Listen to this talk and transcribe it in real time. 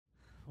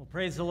Well,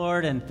 praise the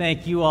Lord, and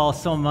thank you all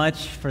so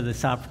much for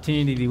this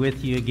opportunity to be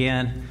with you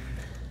again.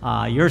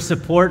 Your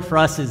support for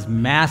us is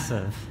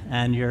massive,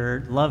 and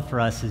your love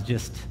for us is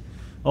just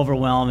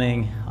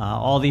overwhelming.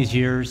 All these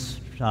years,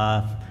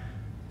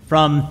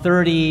 from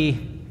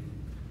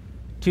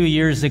 32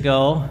 years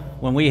ago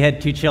when we had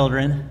 2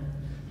 children,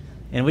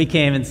 and we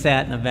came and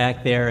sat in the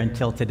back there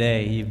until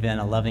today. You've been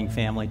a loving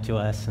family to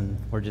us, and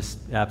we're just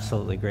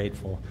absolutely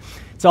grateful.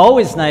 It's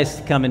always nice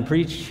to come and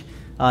preach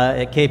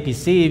at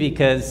KPC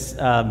because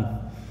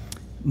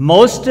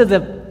most of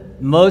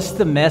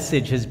the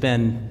message has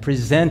been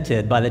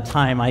presented by the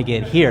time I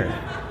get here.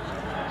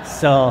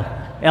 So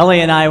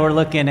Ellie and I were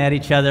looking at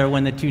each other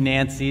when the 2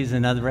 Nancys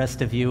and the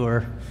rest of you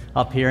were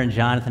up here, and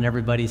Jonathan,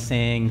 everybody's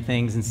saying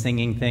things and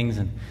singing things,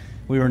 and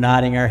we were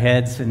nodding our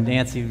heads, and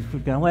Nancy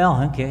was going,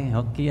 well, okay,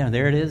 yeah,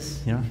 there it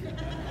is,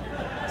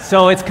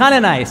 So it's kind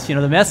of nice,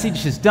 the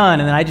message is done,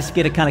 and then I just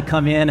get to kind of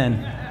come in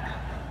and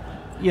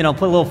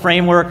put a little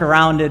framework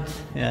around it,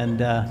 and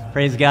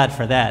praise God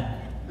for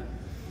that.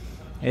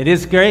 It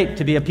is great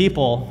to be a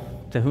people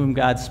to whom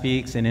God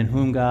speaks, and in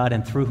whom God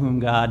and through whom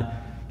God,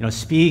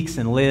 speaks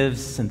and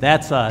lives, and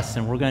that's us.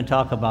 And we're going to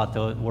talk about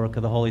the work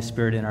of the Holy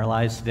Spirit in our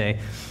lives today.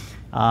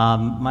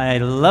 My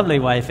lovely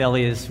wife,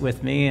 Ellie, is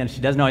with me, and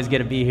she doesn't always get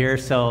to be here,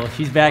 so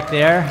she's back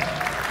there.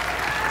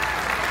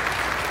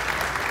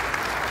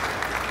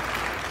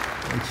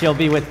 And she'll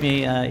be with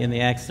me in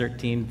the Acts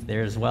 13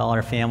 there as well.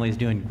 Our family's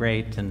doing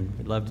great, and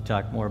we'd love to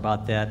talk more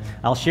about that.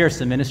 I'll share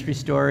some ministry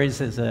stories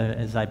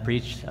as I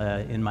preach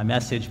in my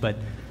message, but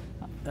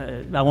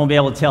I won't be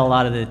able to tell a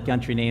lot of the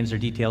country names or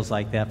details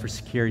like that for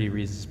security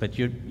reasons. But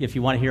if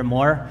you want to hear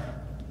more,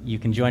 you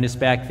can join us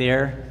back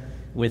there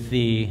with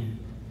the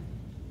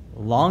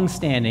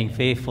long-standing,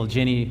 faithful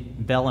Jenny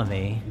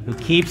Bellamy, who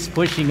keeps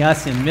pushing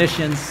us in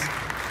missions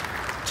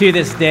to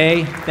this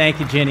day. Thank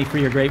you, Jenny, for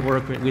your great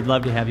work. We'd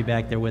love to have you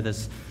back there with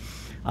us.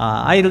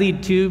 I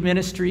lead 2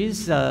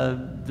 ministries.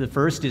 The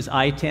first is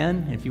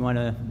I-10. If you want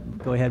to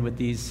go ahead with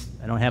these,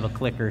 I don't have a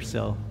clicker,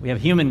 so we have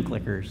human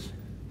clickers.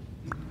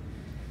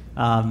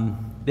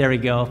 There we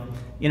go.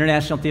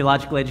 International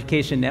Theological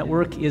Education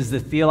Network is the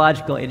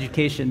theological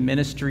education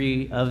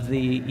ministry of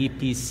the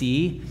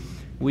EPC.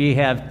 We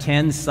have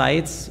 10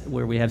 sites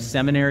where we have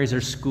seminaries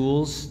or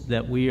schools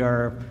that we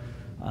are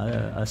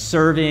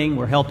serving.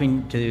 We're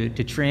helping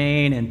to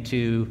train and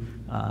to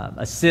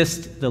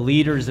assist the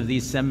leaders of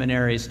these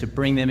seminaries to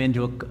bring them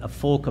into a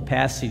full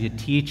capacity to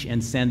teach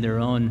and send their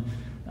own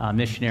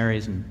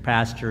missionaries and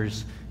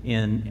pastors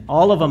in.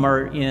 All of them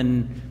are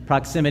in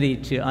proximity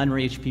to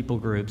unreached people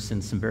groups in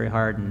some very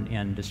hard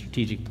and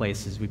strategic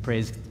places. We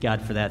praise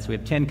God for that. So we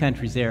have 10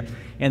 countries there.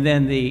 And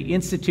then the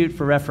Institute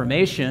for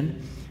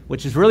Reformation,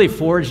 which is really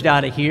forged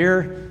out of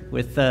here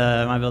with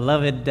my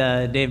beloved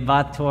Dave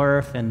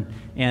Bottorff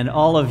and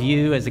all of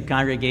you as a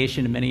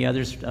congregation and many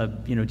others,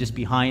 just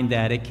behind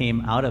that. It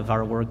came out of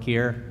our work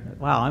here.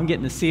 Wow, I'm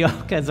getting to see all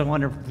kinds of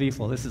wonderful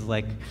people. This is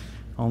like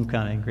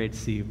homecoming. Great to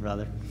see you,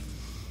 brother.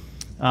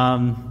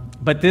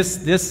 But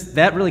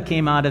that really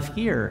came out of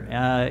here.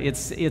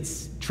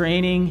 It's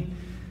training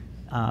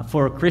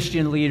for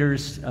Christian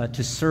leaders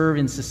to serve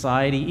in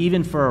society,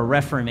 even for a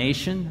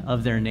reformation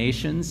of their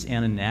nations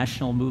and a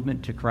national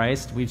movement to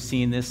Christ. We've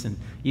seen this in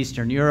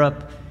Eastern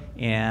Europe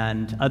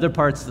and other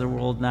parts of the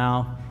world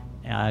now.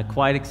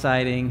 Quite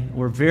exciting.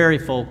 We're very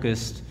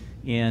focused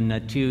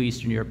in 2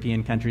 Eastern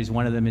European countries.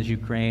 One of them is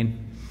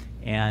Ukraine,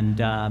 and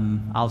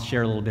I'll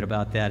share a little bit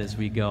about that as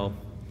we go.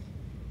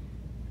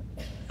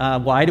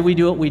 Why do we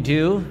do what we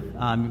do?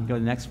 Go to the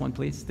next one,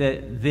 please.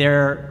 There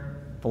are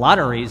a lot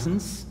of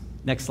reasons.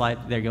 Next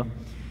slide. There you go.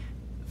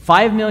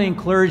 5 million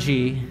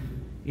clergy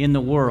in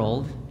the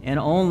world, and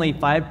only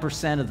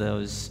 5% of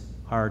those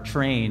are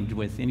trained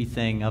with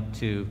anything up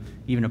to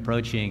even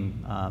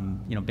approaching,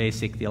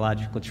 basic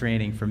theological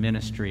training for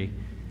ministry.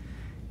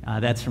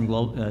 That's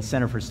from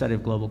Center for Study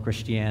of Global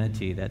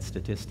Christianity, that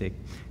statistic.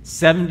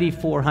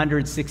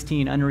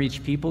 7,416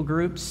 unreached people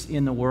groups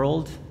in the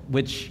world,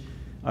 which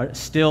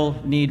still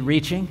need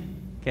reaching,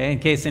 okay, in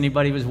case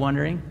anybody was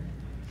wondering.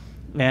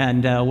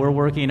 And we're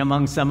working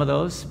among some of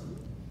those.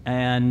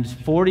 And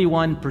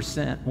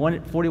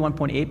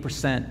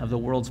 41.8% of the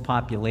world's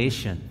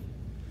population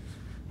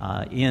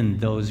in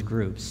those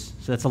groups.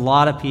 So that's a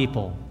lot of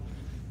people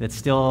that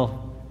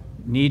still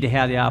need to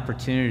have the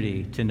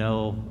opportunity to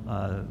know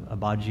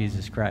about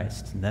Jesus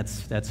Christ. And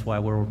that's why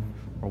we're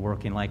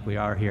working like we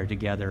are here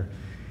together.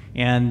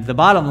 And the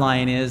bottom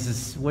line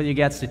is whether you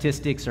got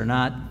statistics or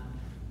not,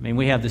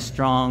 we have the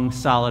strong,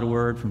 solid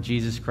word from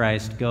Jesus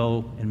Christ.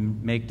 Go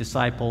and make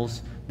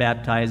disciples,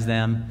 baptize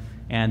them,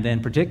 and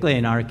then particularly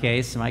in my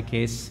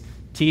case,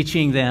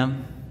 teaching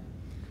them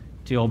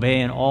to obey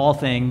in all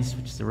things,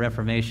 which is the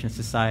Reformation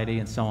Society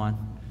and so on.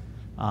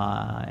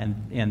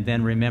 And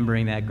then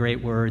remembering that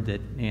great word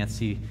that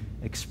Nancy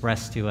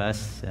expressed to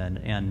us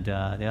and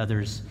the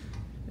others,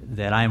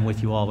 that I am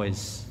with you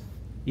always,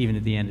 even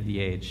at the end of the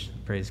age.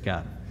 Praise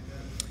God.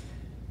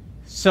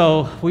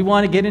 So we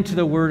want to get into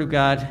the Word of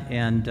God,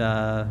 and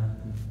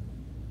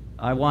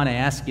I want to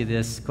ask you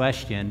this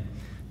question.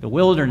 The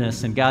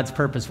wilderness and God's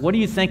purpose. What do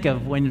you think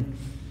of when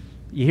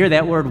you hear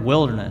that word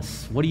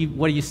wilderness? What do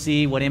you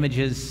see? What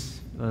images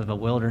of a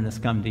wilderness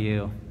come to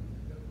you?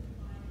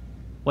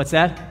 What's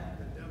that?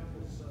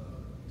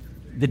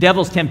 The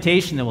devil's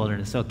temptation in the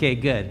wilderness. Okay,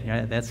 good.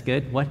 Yeah, that's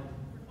good. What?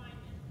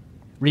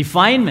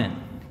 Refinement.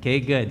 Okay,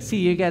 good. See,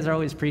 you guys are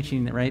always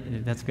preaching,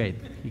 right? That's great.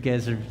 You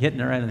guys are hitting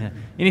it right on the head.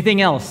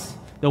 Anything else?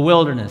 The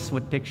wilderness.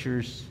 What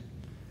pictures?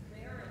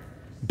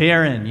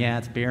 Barren. Yeah,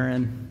 it's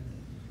barren.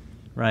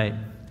 Right.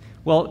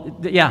 Well,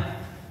 yeah.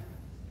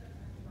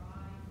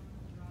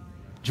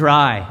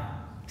 Dry.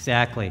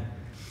 Exactly.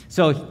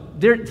 So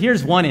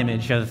here's one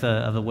image of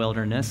the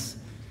wilderness.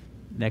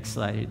 Next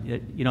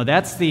slide. You know,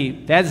 that's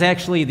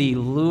actually the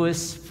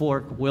Lewis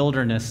Fork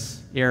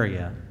Wilderness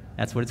area.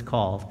 That's what it's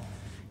called.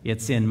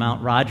 It's in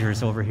Mount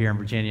Rogers over here in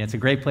Virginia. It's a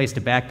great place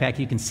to backpack.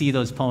 You can see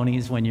those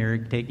ponies when you're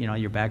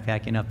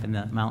backpacking up in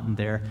the mountain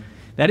there.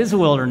 That is a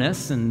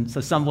wilderness, and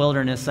so some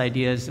wilderness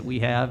ideas that we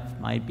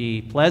have might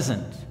be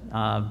pleasant,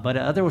 but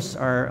others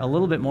are a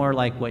little bit more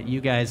like what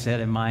you guys had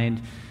in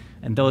mind,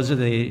 and those are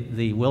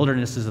the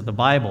wildernesses of the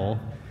Bible.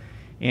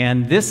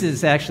 And this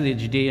is actually a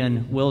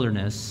Judean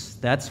wilderness.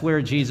 That's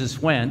where Jesus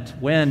went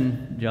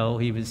when, Joe,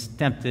 he was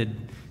tempted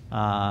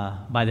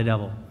by the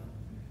devil.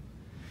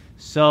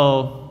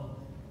 So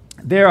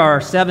there are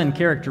 7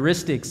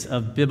 characteristics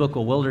of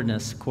biblical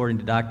wilderness, according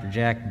to Dr.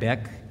 Jack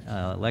Beck,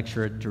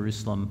 lecturer at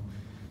Jerusalem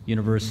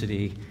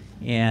University.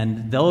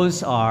 And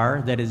those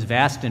are that is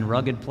vast and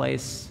rugged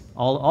place,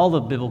 all the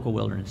biblical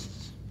wildernesses.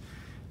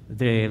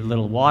 The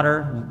little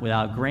water,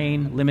 without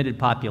grain, limited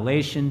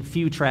population,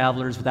 few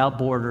travelers, without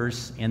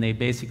borders, and they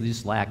basically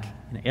just lack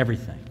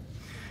everything.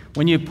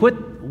 When you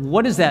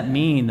what does that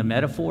mean, the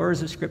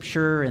metaphors of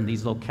Scripture and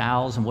these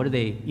locales, and what do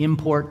they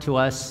import to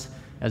us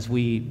as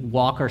we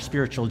walk our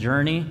spiritual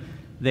journey?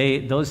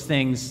 Those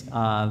things,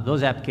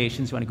 those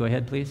applications, you want to go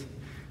ahead, please?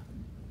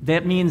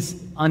 That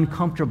means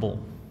uncomfortable,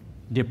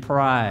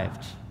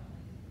 deprived,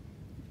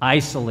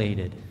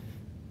 isolated,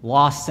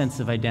 lost sense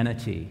of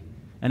identity,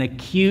 an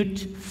acute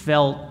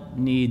felt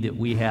need that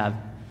we have.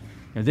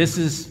 You know, this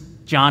is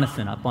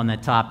Jonathan up on the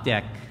top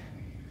deck.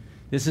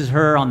 This is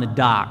her on the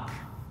dock,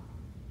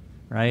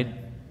 right?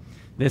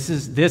 This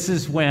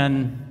is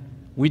when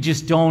we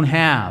just don't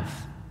have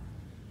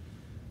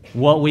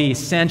what we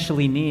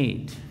essentially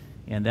need,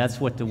 and that's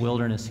what the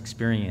wilderness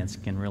experience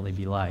can really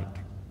be like.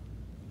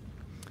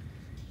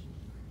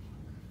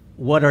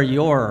 What are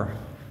your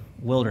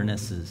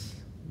wildernesses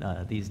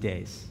these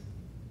days,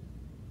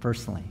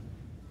 personally?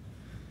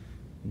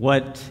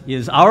 What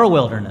is our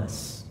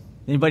wilderness?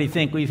 Anybody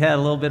think we've had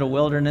a little bit of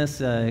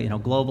wilderness,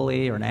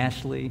 globally or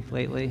nationally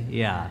lately?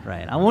 Yeah,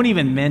 right. I won't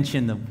even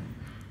mention the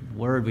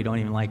word we don't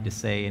even like to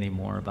say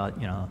anymore about,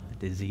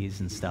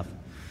 disease and stuff.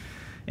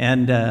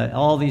 And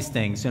all these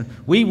things. And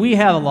we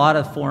have a lot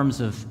of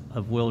forms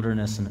of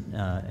wilderness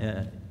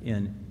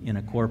in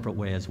a corporate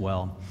way as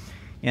well.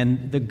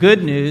 And the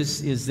good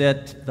news is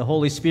that the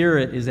Holy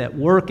Spirit is at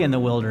work in the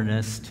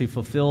wilderness to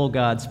fulfill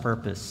God's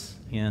purpose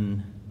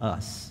in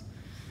us.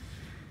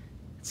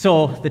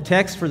 So the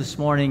text for this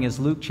morning is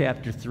Luke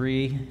chapter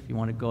 3. If you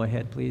want to go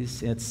ahead,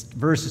 please. It's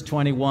verses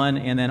 21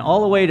 and then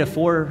all the way to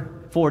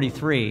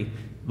 443.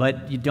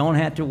 But you don't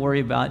have to worry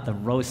about the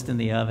roast in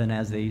the oven,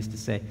 as they used to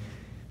say.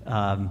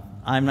 I'm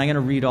not going to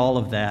read all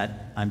of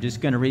that. I'm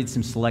just going to read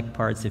some select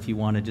parts if you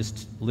want to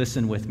just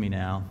listen with me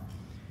now.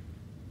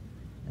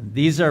 And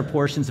these are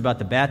portions about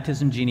the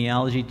baptism,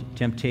 genealogy,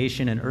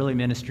 temptation, and early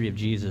ministry of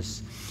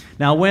Jesus.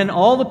 Now, when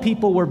all the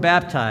people were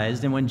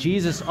baptized, and when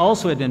Jesus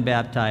also had been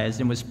baptized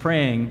and was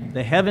praying,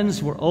 the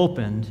heavens were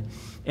opened,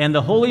 and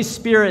the Holy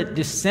Spirit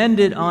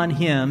descended on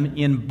him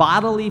in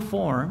bodily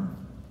form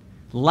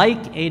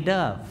like a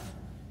dove.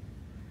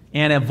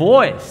 And a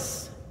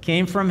voice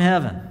came from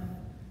heaven.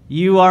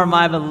 You are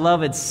my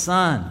beloved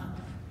Son.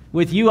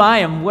 With you I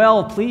am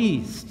well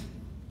pleased.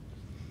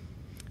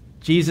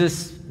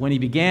 Jesus, when he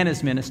began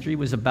his ministry,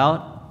 was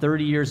about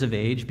 30 years of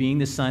age, being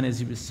the son, as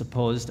he was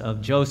supposed,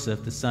 of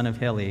Joseph, the son of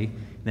Heli.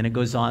 Then it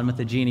goes on with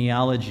the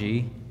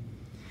genealogy.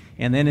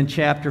 And then in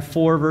chapter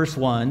 4, verse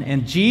 1,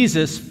 and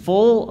Jesus,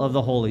 full of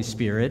the Holy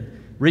Spirit,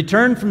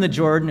 returned from the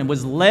Jordan and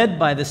was led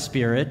by the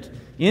Spirit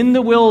in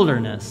the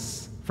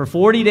wilderness for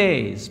 40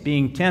 days,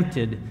 being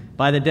tempted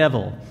by the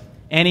devil.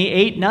 And he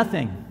ate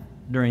nothing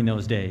during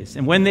those days.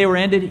 And when they were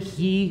ended,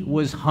 he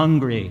was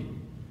hungry.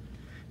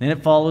 Then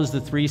it follows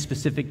the 3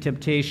 specific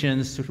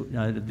temptations to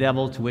the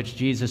devil, to which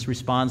Jesus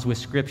responds with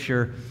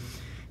Scripture.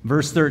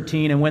 Verse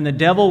 13, and when the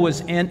devil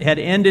had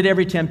ended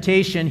every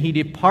temptation, he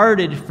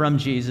departed from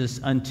Jesus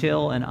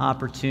until an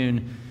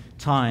opportune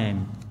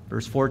time.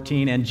 Verse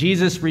 14, and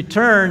Jesus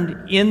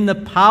returned in the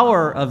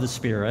power of the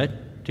Spirit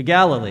to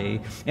Galilee,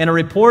 and a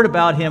report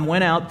about him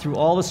went out through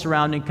all the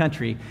surrounding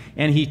country,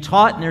 and he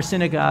taught in their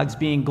synagogues,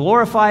 being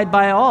glorified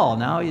by all.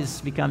 Now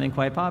he's becoming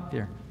quite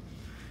popular.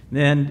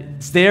 Then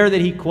it's there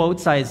that he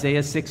quotes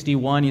Isaiah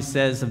 61. He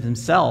says of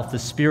himself, the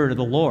Spirit of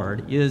the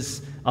Lord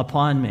is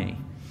upon me.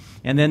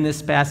 And then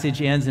this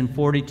passage ends in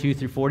 42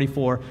 through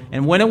 44.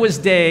 And when it was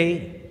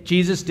day,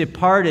 Jesus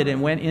departed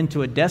and went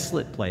into a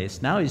desolate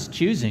place. Now he's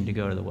choosing to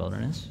go to the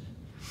wilderness.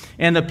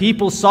 And the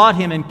people sought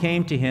him and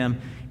came to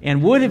him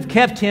and would have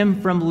kept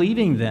him from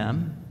leaving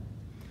them.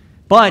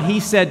 But he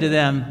said to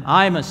them,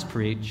 I must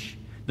preach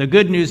the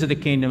good news of the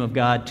kingdom of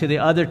God to the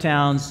other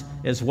towns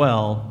as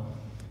well,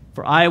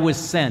 for I was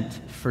sent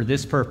for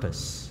this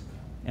purpose.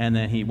 And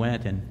then he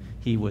went and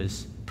he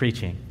was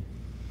preaching.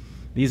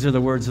 These are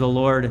the words of the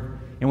Lord.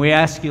 And we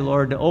ask you,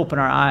 Lord, to open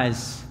our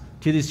eyes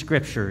to these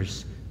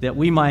scriptures that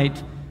we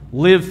might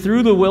live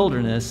through the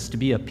wilderness to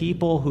be a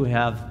people who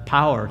have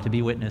power to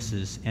be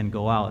witnesses and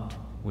go out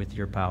with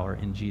your power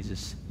in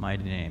Jesus'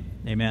 mighty name.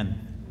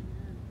 Amen.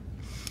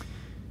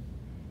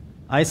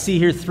 I see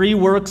here 3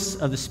 works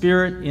of the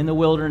Spirit in the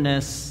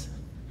wilderness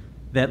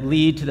that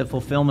lead to the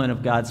fulfillment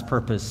of God's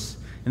purpose.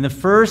 And the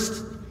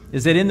first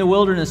is that in the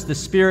wilderness, the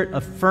Spirit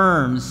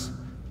affirms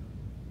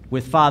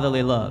with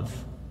fatherly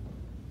love.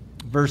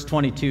 Verse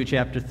 22,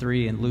 chapter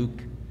 3 in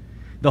Luke.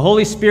 The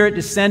Holy Spirit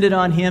descended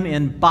on him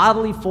in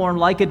bodily form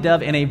like a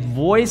dove, and a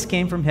voice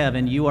came from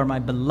heaven, You are my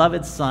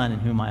beloved Son, in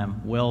whom I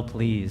am well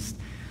pleased.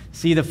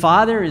 See, the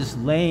Father is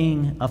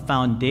laying a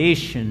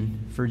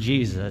foundation for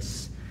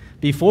Jesus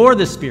before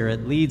the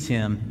Spirit leads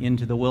him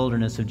into the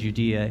wilderness of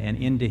Judea and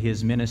into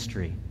his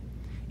ministry.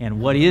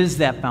 And what is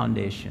that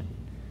foundation?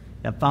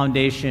 That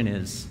foundation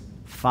is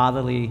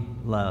fatherly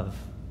love.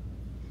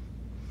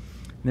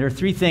 There are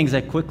 3 things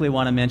I quickly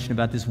want to mention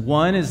about this.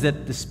 One is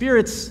that the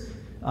Spirit's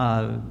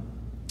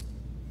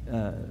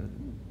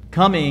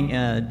coming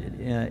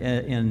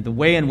and the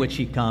way in which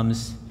he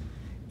comes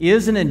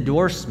is an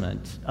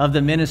endorsement of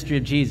the ministry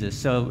of Jesus.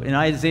 So in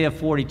Isaiah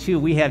 42,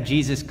 we have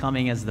Jesus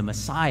coming as the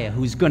Messiah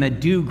who's going to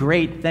do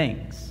great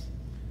things,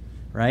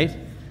 right?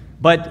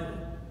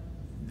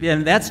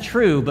 And that's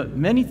true, but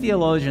many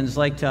theologians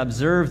like to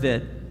observe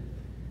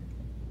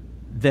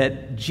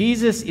that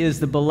Jesus is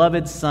the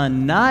beloved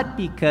Son not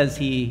because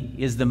he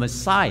is the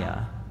Messiah,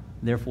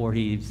 therefore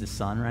he's the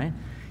Son, right?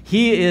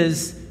 He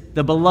is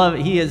the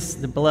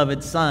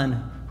beloved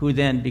Son who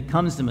then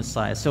becomes the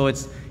Messiah. So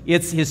it's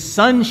his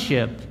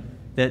sonship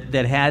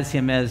that has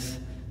him as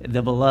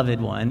the beloved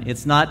one.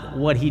 It's not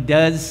what he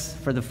does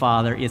for the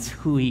Father, it's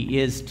who he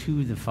is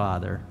to the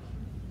Father,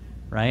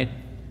 right?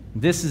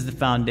 This is the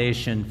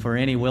foundation for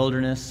any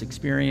wilderness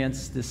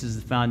experience. This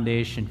is the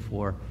foundation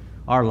for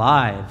our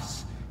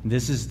lives.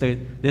 This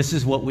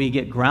is what we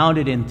get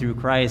grounded in through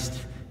Christ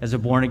as a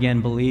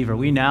born-again believer.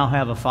 We now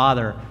have a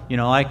Father. You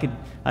know, I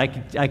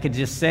could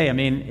just say,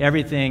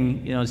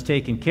 everything, is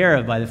taken care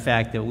of by the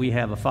fact that we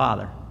have a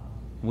Father.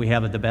 We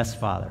have the best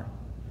Father.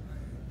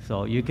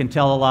 So you can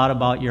tell a lot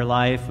about your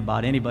life,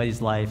 about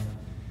anybody's life.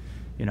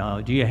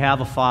 Do you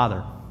have a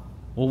Father?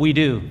 Well, we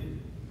do.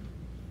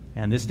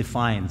 And this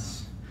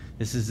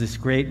is this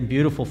great and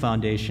beautiful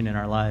foundation in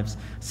our lives.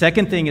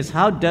 Second thing is,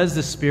 how does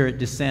the Spirit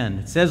descend?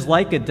 It says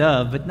like a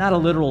dove, but not a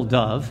literal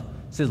dove.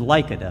 It says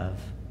like a dove.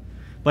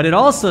 But it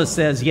also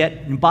says, yet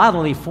in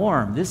bodily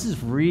form. This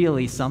is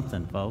really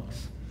something,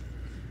 folks.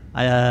 We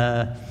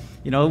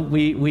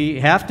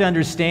have to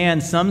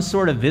understand some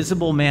sort of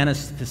visible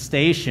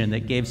manifestation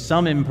that gave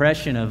some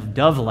impression of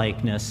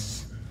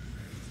dove-likeness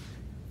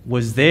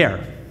was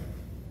there.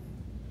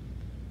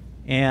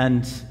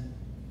 And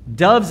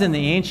doves in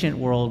the ancient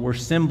world were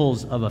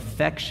symbols of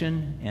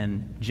affection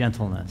and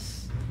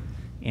gentleness.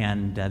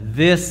 And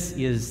this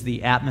is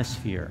the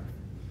atmosphere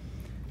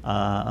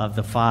of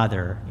the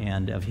Father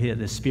and of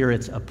the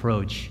Spirit's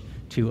approach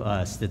to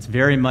us that's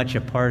very much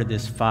a part of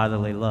this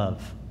fatherly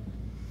love.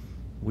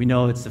 We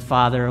know it's the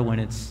Father when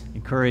it's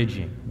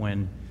encouraging,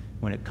 when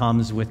it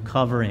comes with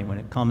covering, when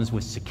it comes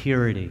with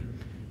security,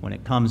 when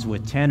it comes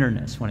with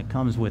tenderness, when it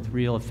comes with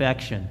real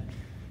affection,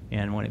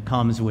 and when it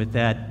comes with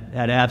that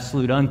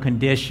absolute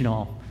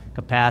unconditional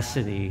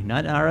capacity.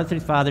 Not our earthly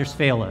fathers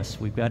fail us.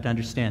 We've got to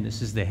understand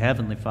this is the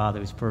heavenly Father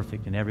who's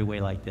perfect in every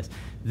way like this.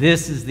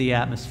 This is the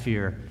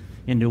atmosphere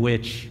into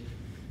which,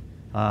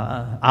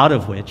 out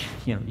of which,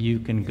 you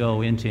can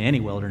go into any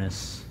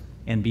wilderness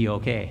and be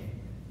okay.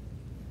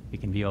 You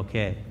can be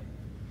okay.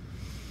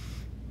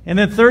 And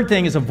then third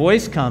thing is a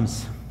voice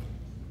comes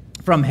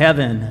from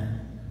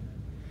heaven.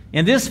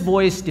 And this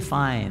voice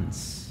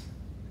defines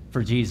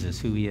for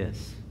Jesus who he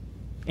is,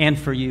 and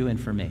for you and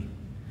for me.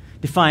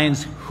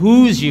 Defines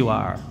whose you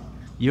are,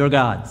 your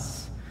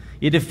God's.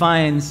 It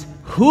defines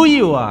who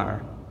you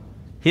are,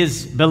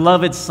 his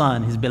beloved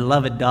son, his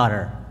beloved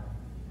daughter.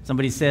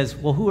 Somebody says,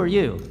 well, who are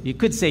you? You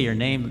could say your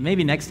name, but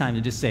maybe next time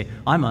you just say,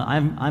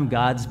 I'm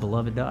God's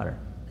beloved daughter.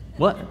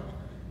 What?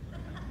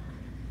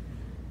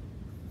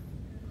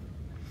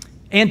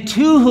 And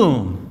to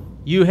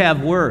whom you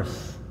have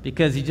worth,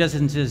 because he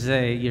doesn't just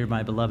say, you're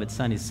my beloved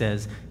son, he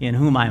says, in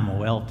whom I'm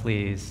well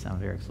pleased. I'm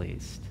very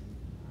pleased.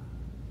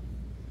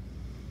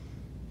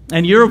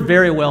 And you're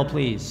very well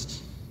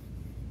pleased.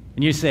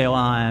 And you say, well,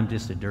 I'm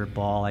just a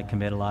dirtball. I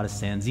commit a lot of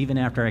sins, even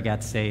after I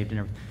got saved.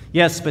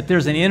 Yes, but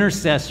there's an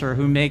intercessor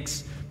who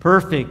makes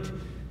perfect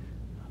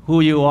who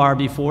you are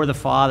before the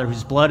Father,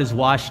 whose blood has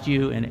washed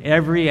you, and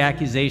every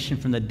accusation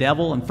from the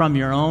devil and from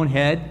your own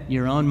head,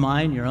 your own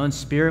mind, your own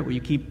spirit, where you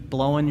keep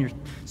blowing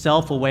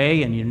yourself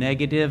away and you're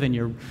negative and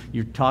you're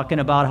talking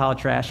about how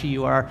trashy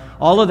you are,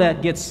 all of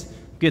that gets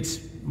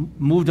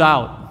moved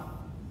out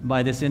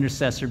by this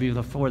intercessor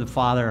before the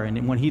Father.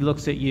 And when he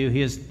looks at you,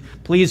 he is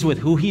pleased with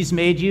who he's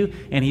made you,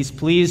 and he's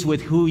pleased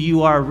with who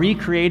you are,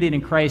 recreated in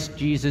Christ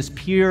Jesus,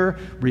 pure,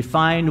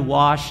 refined,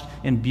 washed,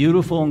 and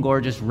beautiful and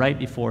gorgeous right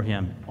before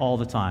him all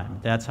the time.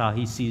 That's how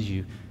he sees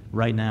you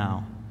right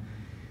now.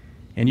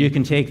 And you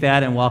can take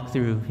that and walk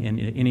through in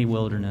any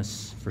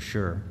wilderness for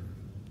sure.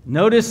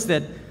 Notice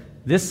that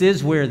this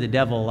is where the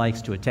devil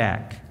likes to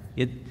attack.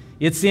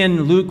 It's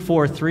in Luke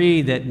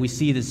 4:3 that we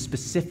see the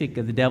specific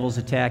of the devil's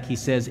attack. He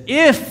says,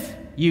 "If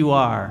you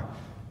are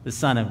the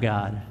Son of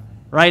God,"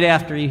 right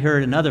after he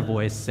heard another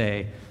voice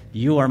say,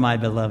 "You are my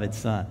beloved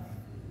Son,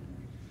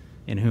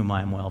 in whom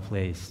I am well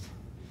pleased."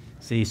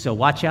 See, so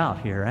watch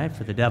out here, right,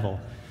 for the devil,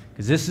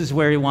 because this is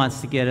where he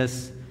wants to get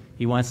us.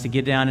 He wants to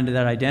get down into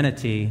that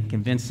identity,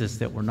 convince us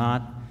that we're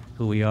not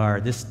who we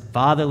are. This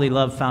fatherly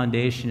love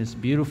foundation is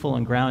beautiful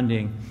and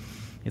grounding.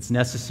 It's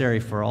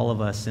necessary for all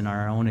of us in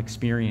our own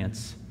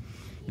experience.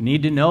 We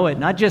need to know it,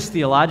 not just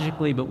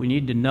theologically, but we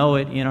need to know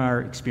it in our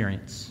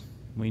experience.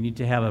 We need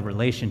to have a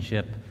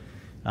relationship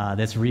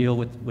that's real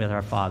with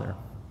our Father.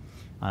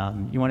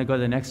 You want to go to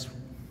the next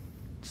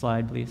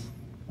slide, please?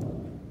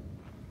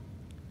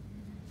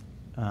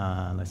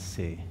 Let's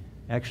see.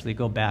 Actually,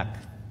 go back.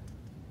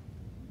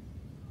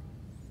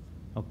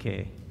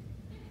 Okay.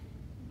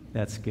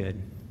 That's good.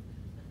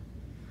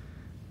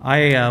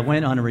 I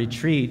went on a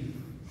retreat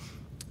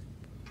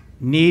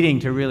needing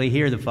to really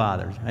hear the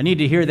Father. I need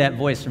to hear that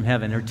voice from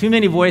heaven. There are too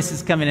many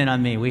voices coming in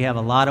on me. We have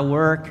a lot of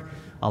work.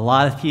 A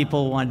lot of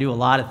people want to do a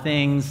lot of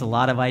things, a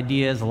lot of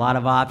ideas, a lot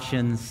of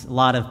options, a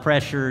lot of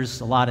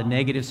pressures, a lot of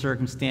negative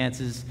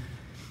circumstances.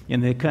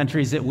 In the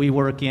countries that we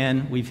work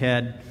in, we've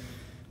had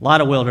a lot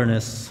of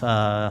wilderness. 3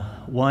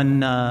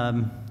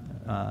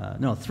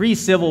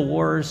 civil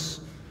wars,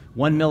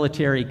 1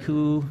 military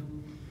coup.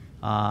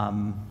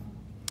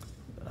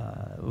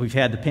 We've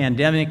had the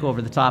pandemic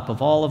over the top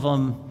of all of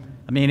them.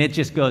 I mean, it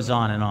just goes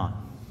on and on.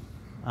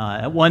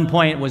 At one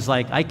point, it was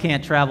like, I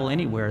can't travel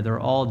anywhere. They're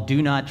all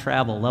do not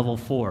travel, level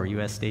 4,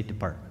 U.S. State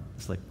Department.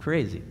 It's like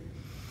crazy.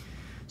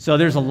 So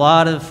there's a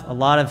lot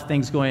of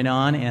things going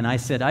on, and I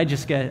said, I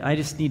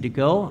just need to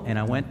go. And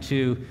I went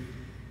to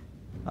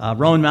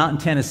Roan Mountain,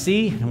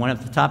 Tennessee, and went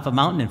up the top of a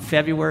mountain in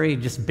February.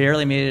 Just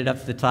barely made it up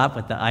to the top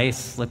with the ice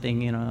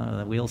slipping,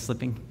 the wheels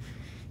slipping.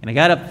 And I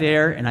got up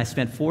there, and I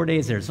spent 4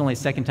 days there. It's only the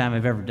second time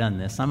I've ever done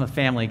this. I'm a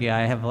family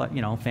guy. I have,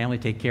 family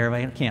to take care of.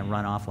 I can't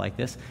run off like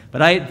this.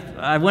 But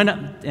I went up,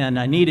 and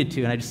I needed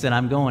to, and I just said,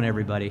 I'm going,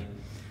 everybody.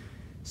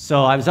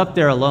 So I was up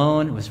there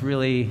alone. It was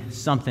really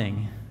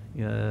something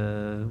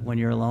when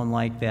you're alone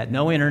like that.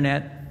 No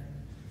internet,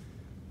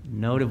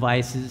 no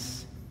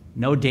devices,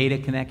 no data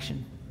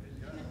connection,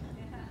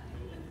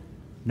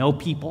 no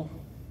people,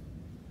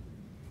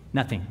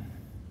 nothing.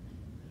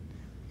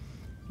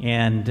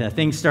 And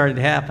things started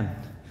to happen.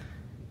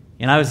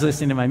 And I was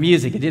listening to my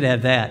music. I did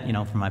have that,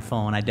 from my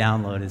phone. I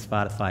downloaded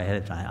Spotify ahead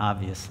of time,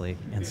 obviously.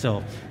 And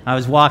so I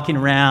was walking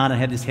around. I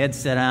had this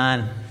headset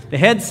on. The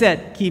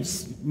headset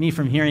keeps me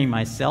from hearing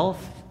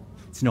myself.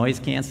 It's noise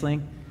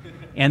canceling.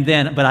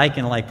 But I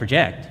can,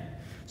 project.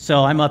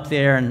 So I'm up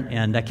there,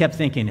 and I kept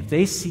thinking, if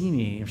they see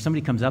me, if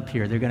somebody comes up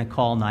here, they're going to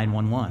call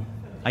 911.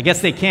 I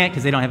guess they can't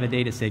because they don't have a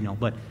data signal,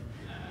 but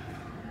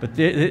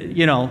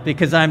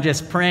because I'm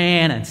just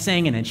praying and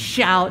singing and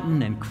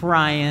shouting and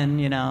crying,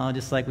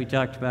 just like we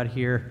talked about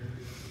here.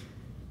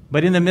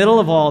 But in the middle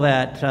of all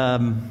that,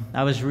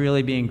 I was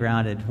really being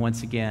grounded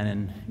once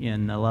again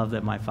in the love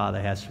that my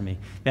Father has for me.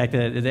 In fact,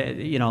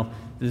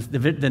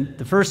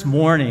 the first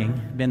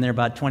morning, been there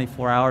about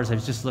 24 hours, I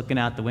was just looking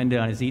out the window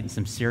and I was eating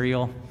some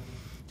cereal,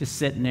 just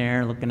sitting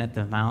there looking at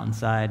the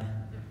mountainside.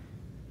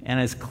 And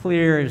as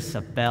clear as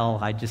a bell,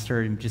 I just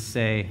heard him just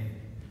say,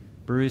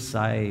 "Bruce,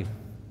 I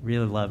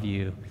really love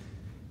you,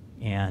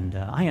 and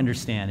I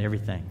understand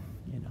everything,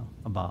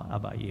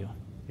 about you,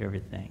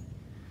 everything."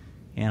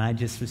 And I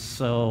just was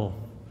so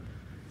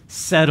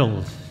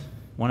settled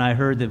when I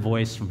heard the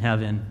voice from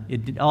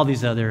heaven. All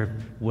these other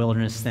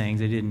wilderness things,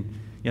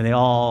 they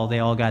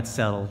all got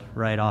settled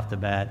right off the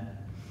bat.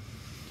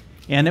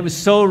 And it was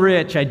so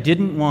rich, I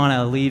didn't want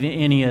to leave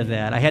any of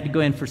that. I had to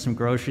go in for some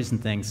groceries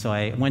and things, so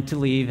I went to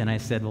leave, and I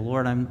said, "Well,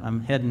 Lord,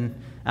 I'm heading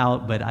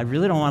out, but I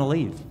really don't want to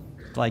leave.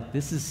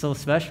 This is so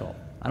special.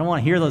 I don't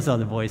want to hear those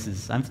other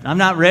voices. I'm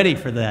not ready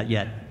for that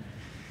yet."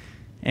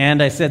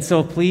 And I said,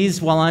 "So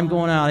please, while I'm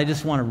going out, I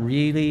just want to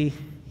really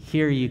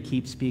hear you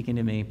keep speaking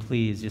to me.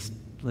 Please,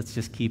 let's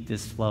just keep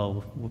this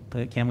flow.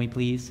 Can we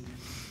please?"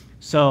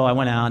 So I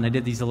went out and I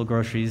did these little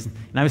groceries.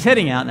 And I was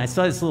heading out and I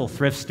saw this little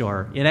thrift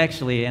store. It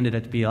actually ended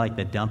up to be like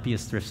the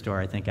dumpiest thrift store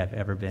I think I've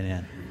ever been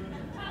in.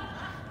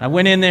 I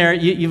went in there.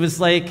 It was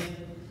like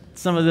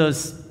some of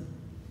those,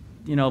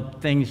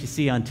 things you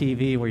see on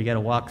TV where you got to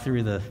walk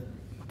through the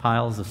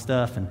piles of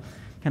stuff and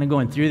kind of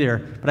going through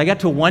there. But I got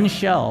to one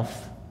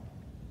shelf,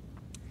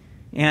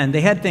 And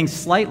they had things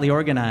slightly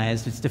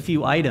organized, just a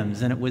few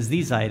items, and it was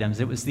these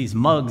items. It was these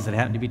mugs that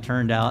happened to be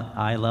turned out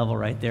eye level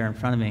right there in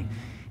front of me.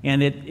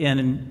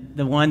 And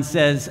the one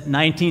says,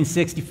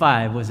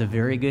 1965 was a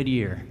very good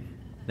year.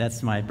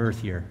 That's my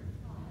birth year.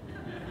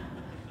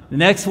 The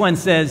next one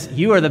says,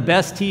 you are the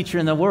best teacher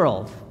in the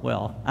world.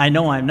 Well, I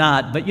know I'm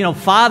not, but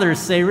fathers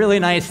say really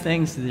nice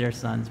things to their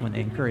sons when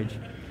they encourage.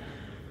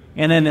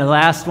 And then the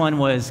last one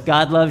was,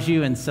 God loves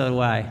you and so do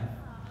I.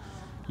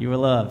 You were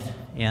loved.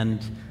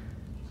 And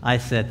I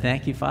said,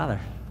 thank you, Father,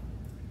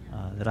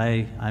 that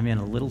I'm in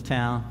a little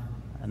town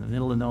in the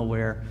middle of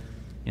nowhere,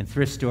 in a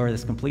thrift store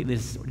that's completely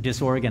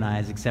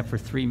disorganized except for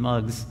 3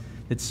 mugs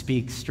that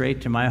speak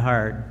straight to my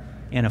heart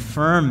and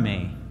affirm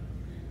me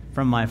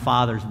from my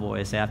Father's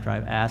voice after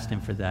I've asked him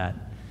for that.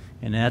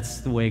 And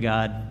that's the way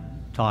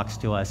God talks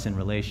to us in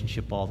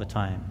relationship all the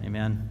time.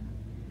 Amen?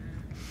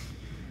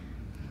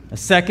 A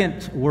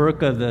second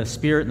work of the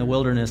Spirit in the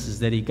wilderness is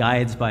that he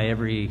guides by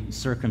every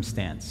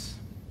circumstance.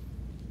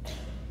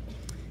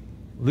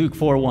 Luke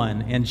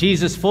 4:1, and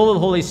Jesus, full of the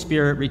Holy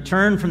Spirit,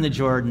 returned from the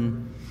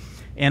Jordan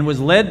and was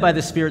led by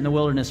the Spirit in the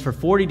wilderness for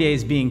 40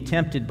 days, being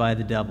tempted by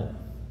the devil.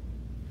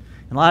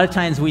 And a lot of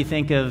times we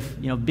think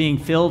of being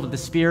filled with the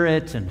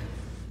Spirit and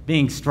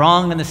being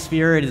strong in the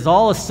Spirit is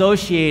all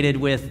associated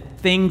with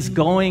things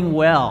going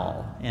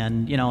well.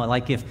 And,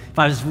 like if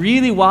I was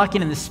really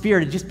walking in the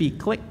Spirit, it'd just be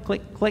click,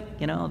 click, click,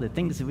 the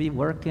things would be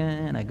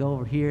working. I go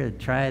over here,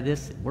 try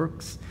this, it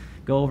works.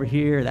 Go over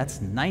here, that's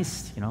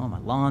nice. My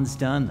lawn's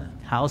done,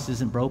 the house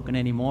isn't broken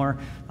anymore,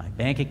 my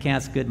bank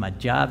account's good, my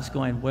job's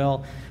going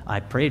well.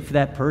 I prayed for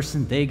that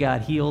person, they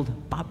got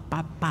healed. Bop,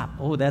 bop, bop.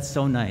 Oh, that's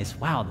so nice.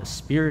 Wow, the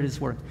Spirit is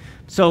working.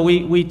 So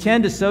we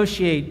tend to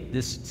associate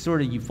this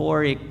sort of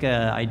euphoric,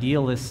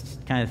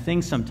 idealist kind of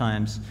thing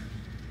sometimes.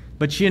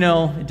 But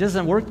it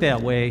doesn't work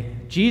that way.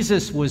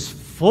 Jesus was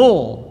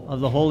full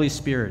of the Holy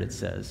Spirit, it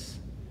says.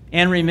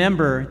 And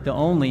remember, the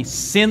only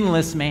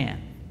sinless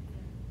man.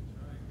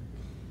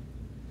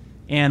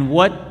 And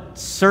what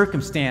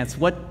circumstance,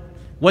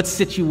 what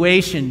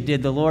situation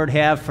did the Lord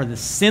have for the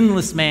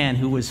sinless man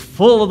who was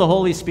full of the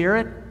Holy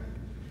Spirit?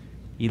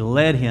 He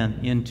led him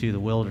into the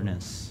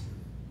wilderness.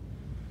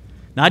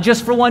 Not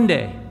just for one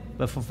day,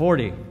 but for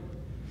 40.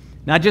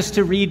 Not just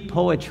to read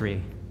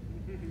poetry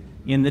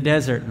in the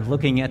desert and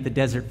looking at the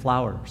desert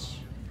flowers,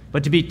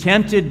 but to be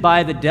tempted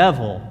by the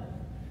devil.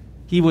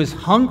 He was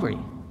hungry.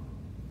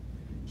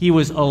 He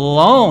was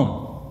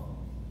alone.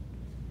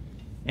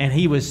 And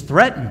he was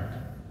threatened.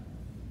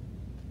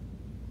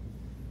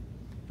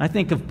 I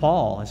think of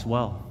Paul as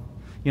well.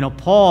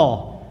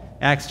 Paul,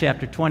 Acts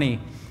chapter 20,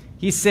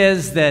 he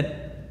says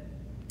that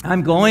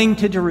I'm going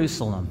to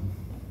Jerusalem.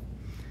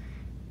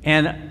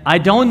 And I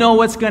don't know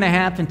what's going to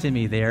happen to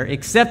me there,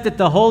 except that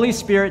the Holy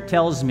Spirit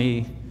tells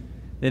me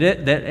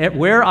that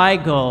where I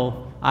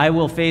go, I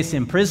will face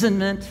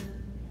imprisonment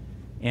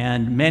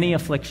and many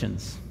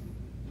afflictions.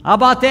 How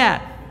about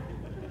that?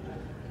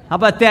 How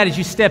about that as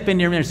you step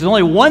into your ministry? There's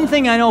only one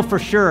thing I know for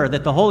sure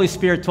that the Holy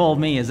Spirit told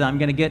me is I'm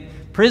going to get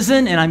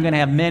prison and I'm going to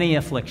have many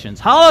afflictions.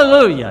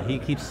 Hallelujah!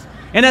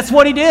 And that's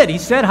what he did. He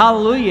said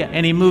hallelujah,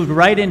 and he moved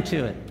right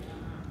into it.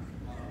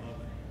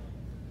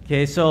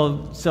 Okay,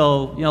 so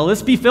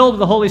let's be filled with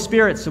the Holy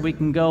Spirit so we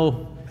can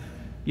go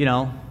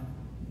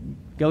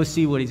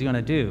see what he's going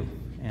to do.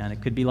 And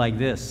it could be like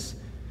this.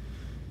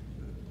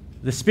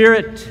 The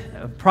Spirit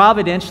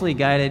providentially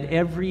guided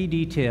every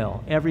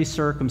detail, every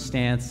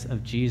circumstance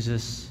of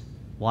Jesus'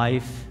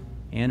 life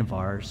and of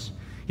ours.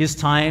 His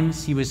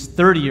times, he was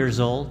 30 years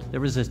old. There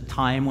was a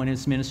time when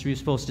his ministry was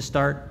supposed to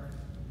start.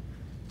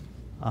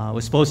 It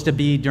was supposed to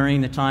be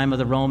during the time of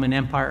the Roman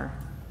Empire,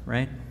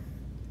 right?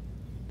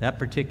 That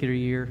particular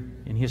year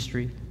in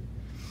history.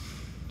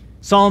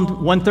 Psalm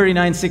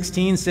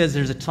 139:16 says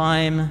there's a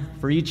time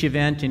for each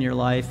event in your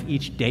life.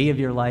 Each day of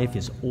your life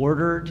is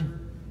ordered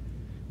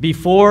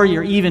before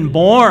you're even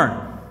born.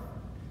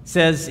 It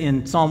says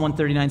in Psalm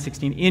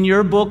 139:16, in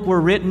your book were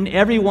written,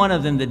 every one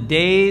of them, the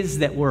days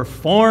that were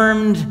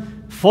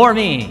formed for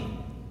me.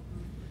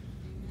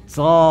 It's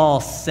all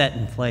set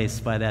in place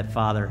by that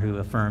Father who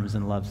affirms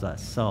and loves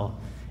us. So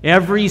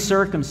every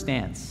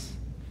circumstance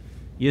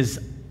is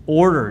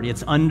ordered.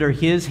 It's under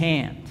his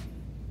hand.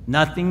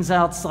 Nothing's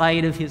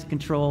outside of his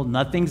control.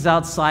 Nothing's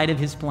outside of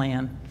his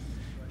plan.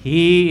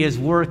 He is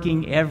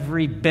working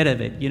every bit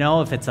of it.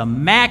 If it's a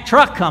Mack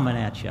truck coming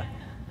at you,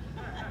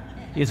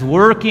 it's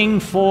working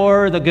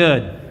for the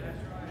good.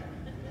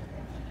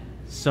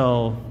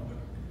 So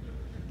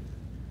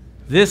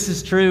this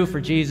is true for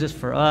Jesus,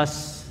 for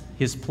us.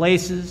 His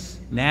places,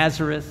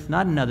 Nazareth,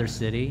 not another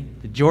city,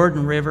 the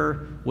Jordan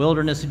River,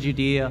 wilderness of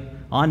Judea,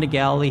 on to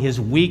Galilee. His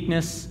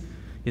weakness,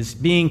 his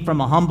being from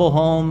a humble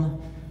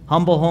home,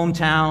 humble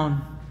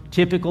hometown,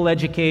 typical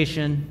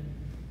education,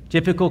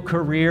 typical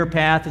career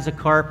path as a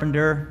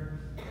carpenter,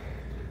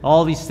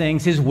 all these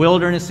things. His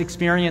wilderness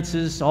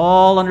experiences,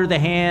 all under the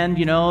hand,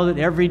 that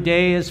every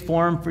day is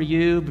formed for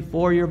you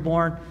before you're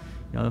born.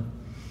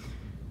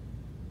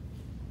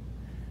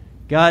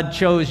 God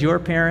chose your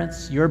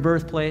parents, your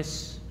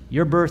birthplace,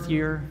 your birth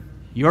year,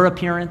 your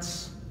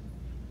appearance,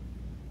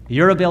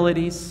 your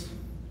abilities,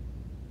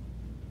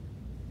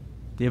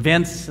 the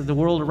events of the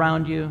world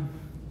around you.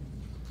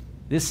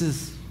 This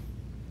is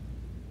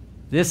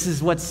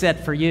what's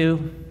set for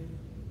you.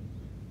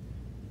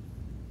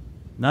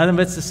 None of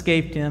it's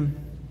escaped him.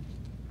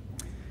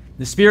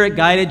 The Spirit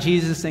guided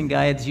Jesus and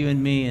guides you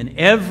and me in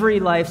every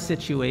life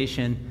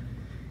situation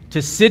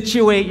to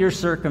situate your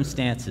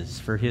circumstances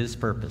for his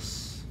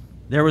purpose.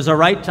 There was a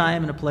right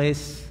time and a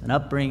place, an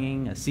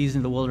upbringing, a season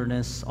of the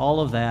wilderness, all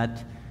of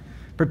that,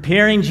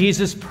 preparing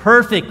Jesus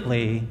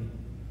perfectly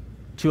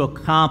to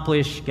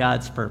accomplish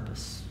God's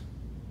purpose.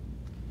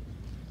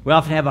 We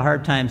often have a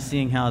hard time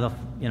seeing how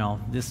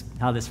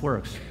this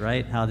works,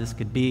 right? How this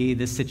could be,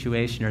 this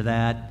situation or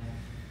that.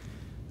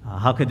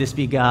 How could this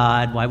be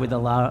God? Why would the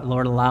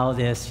Lord allow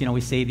this?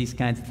 We say these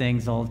kinds of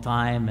things all the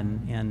time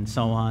and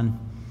so on.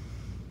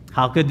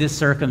 How could this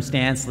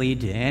circumstance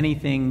lead to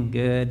anything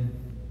good?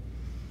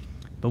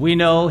 But we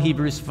know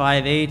Hebrews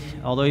 5:8,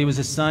 although he was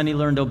a son, he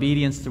learned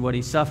obedience through what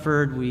he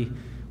suffered.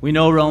 We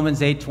know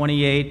Romans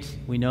 8:28.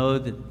 We know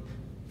that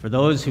for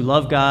those who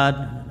love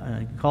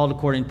God, called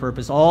according to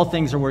purpose, all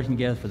things are working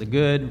together for the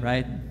good,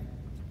 right?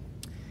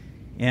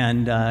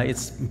 And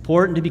it's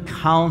important to be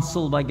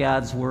counseled by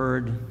God's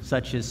word,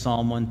 such as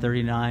Psalm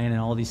 139 and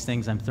all these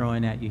things I'm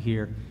throwing at you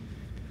here,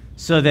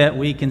 so that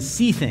we can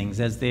see things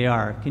as they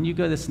are. Can you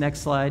go to this next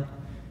slide?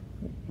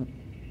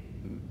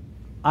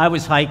 I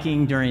was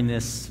hiking during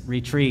this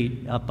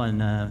retreat up on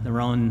the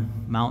Roan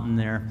Mountain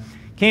there.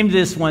 Came to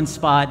this one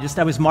spot,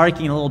 I was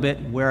marking a little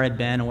bit where I'd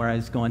been and where I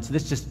was going. So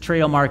this is just a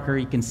trail marker.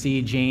 You can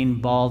see Jane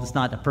Bald. It's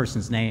not a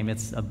person's name.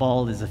 It's a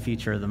bald is a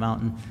feature of the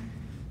mountain.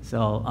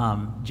 So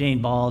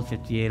Jane Bald,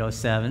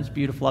 5807. It's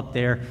beautiful up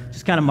there.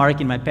 Just kind of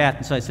marking my path.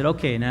 And so I said,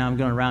 okay, now I'm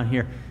going around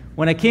here.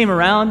 When I came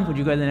around, would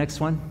you go to the next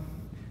one?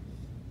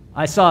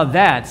 I saw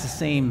that. It's the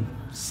same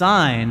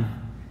sign.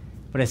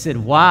 But I said,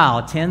 wow,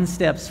 10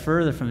 steps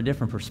further from a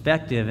different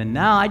perspective. And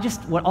now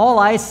all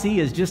I see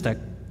is just a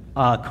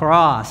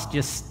cross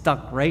just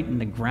stuck right in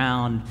the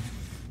ground,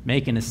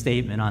 making a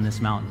statement on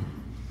this mountain.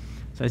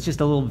 So it's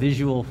just a little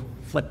visual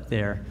flip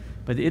there.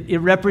 But it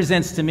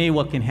represents to me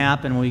what can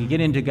happen when we get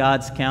into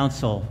God's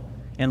counsel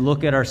and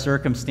look at our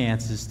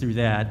circumstances through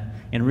that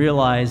and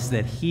realize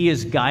that he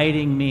is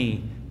guiding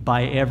me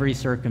by every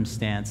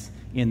circumstance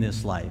in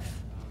this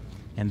life.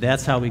 And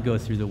that's how we go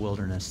through the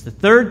wilderness. The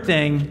third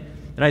thing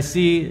that I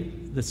see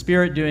the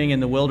Spirit doing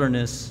in the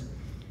wilderness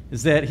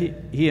is that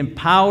he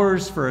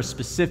empowers for a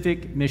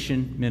specific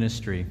mission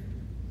ministry.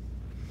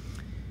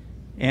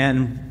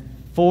 And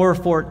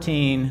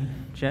 4:14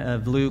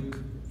 of Luke,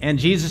 and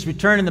Jesus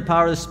returned in the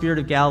power of the Spirit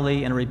of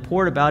Galilee, and a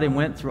report about him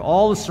went through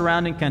all the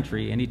surrounding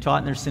country, and he taught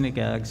in their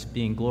synagogues,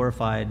 being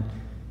glorified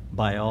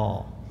by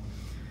all.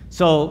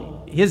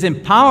 So his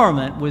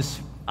empowerment was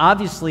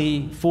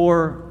obviously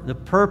for the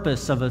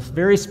purpose of a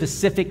very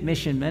specific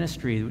mission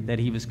ministry that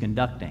he was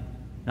conducting.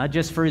 Not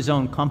just for his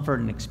own comfort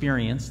and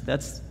experience.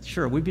 That's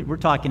sure, we're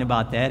talking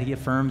about that. He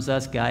affirms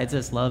us, guides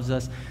us, loves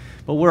us.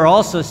 But we're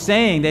also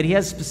saying that he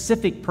has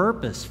specific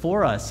purpose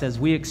for us as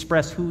we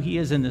express who he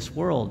is in this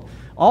world.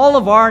 All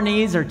of our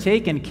needs are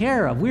taken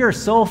care of. We are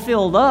so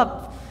filled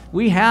up,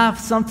 we have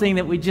something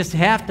that we just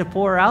have to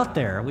pour out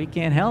there. We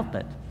can't help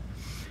it.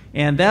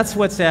 And that's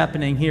what's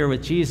happening here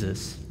with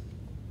Jesus.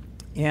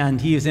 And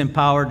he is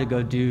empowered to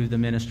go do the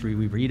ministry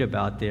we read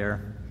about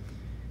there.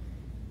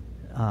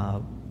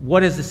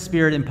 What does the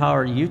Spirit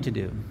empower you to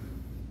do?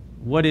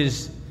 What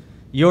is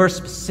your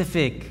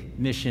specific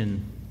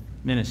mission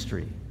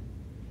ministry?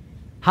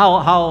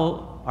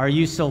 How are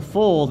you so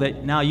full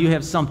that now you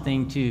have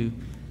something to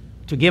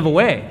give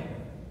away?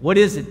 What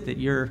is it that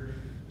you're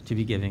to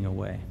be giving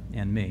away,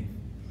 and me?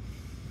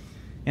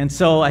 And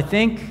so I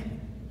think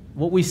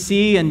what we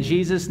see in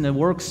Jesus and the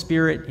work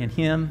Spirit in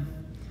him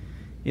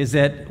is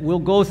that we'll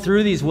go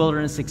through these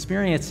wilderness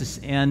experiences,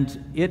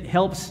 and it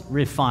helps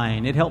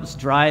refine, it helps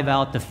drive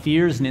out the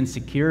fears and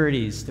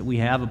insecurities that we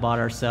have about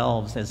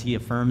ourselves as he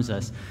affirms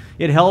us.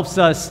 It helps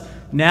us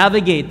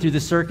navigate through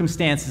the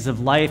circumstances of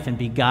life and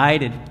be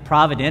guided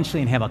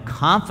providentially and have a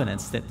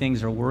confidence that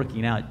things are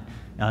working out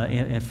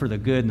for the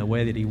good in the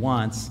way that he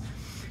wants.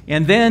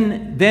 And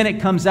then it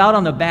comes out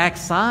on the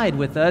backside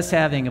with us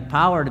having a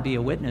power to be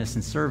a witness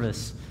and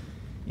service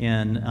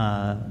in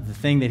the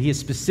thing that he has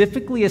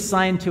specifically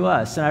assigned to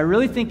us. And I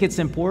really think it's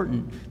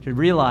important to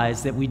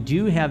realize that we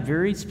do have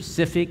very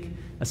specific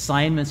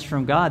assignments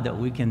from God that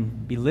we can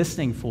be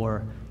listening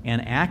for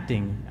and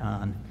acting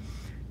on.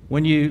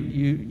 When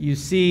you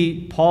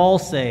see Paul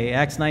say,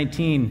 Acts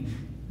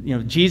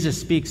 19, Jesus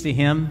speaks to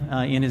him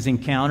in his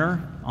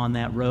encounter on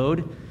that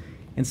road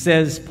and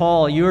says,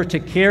 Paul, you are to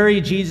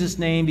carry Jesus'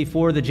 name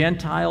before the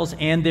Gentiles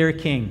and their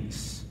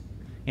kings,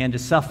 and to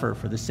suffer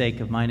for the sake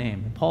of my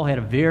name. Paul had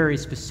a very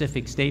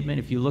specific statement.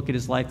 If you look at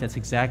his life, that's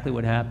exactly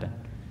what happened.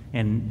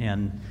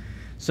 And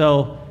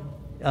so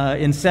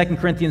in 2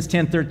 Corinthians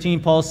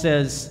 10:13, Paul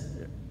says,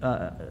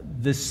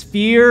 the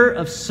sphere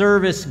of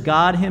service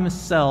God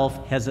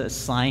himself has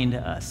assigned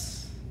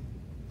us.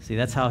 See,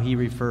 that's how he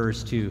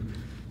refers to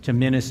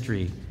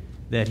ministry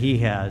that he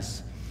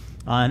has.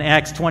 In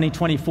Acts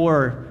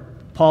 20:24,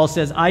 Paul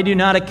says, I do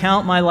not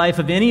account my life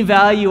of any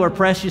value or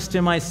precious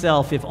to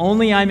myself, if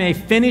only I may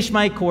finish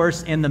my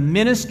course in the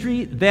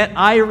ministry that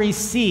I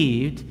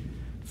received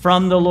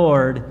from the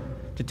Lord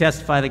to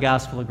testify the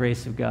gospel of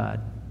grace of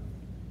God.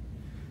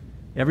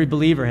 Every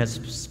believer has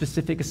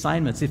specific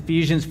assignments.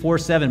 Ephesians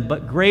 4:7,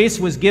 but grace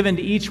was given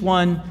to each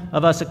one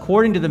of us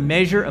according to the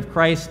measure of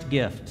Christ's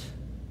gift.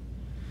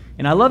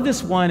 And I love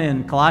this one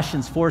in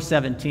Colossians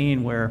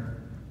 4:17 where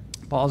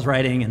Paul's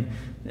writing and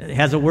it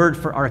has a word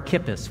for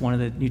Archippus, one of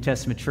the New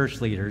Testament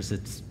church leaders.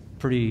 It's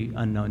pretty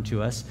unknown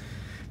to us.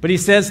 But he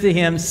says to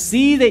him,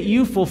 see that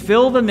you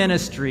fulfill the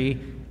ministry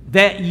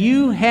that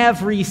you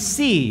have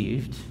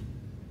received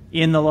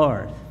in the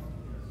Lord.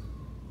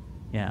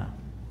 Yeah,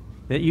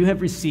 that you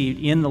have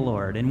received in the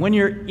Lord. And when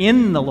you're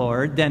in the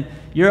Lord, then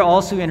you're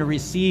also going to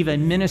receive a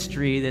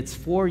ministry that's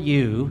for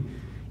you.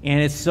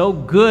 And it's so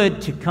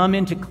good to come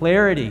into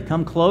clarity,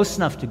 come close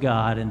enough to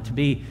God, and to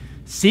be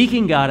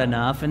seeking God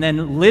enough, and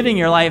then living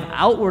your life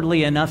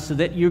outwardly enough so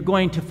that you're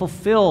going to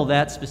fulfill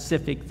that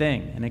specific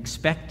thing and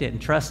expect it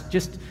and trust.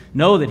 Just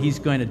know that He's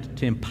going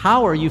to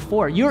empower you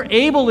for it. You're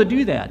able to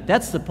do that.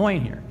 That's the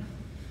point here.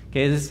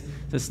 Okay,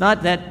 it's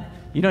not that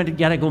you don't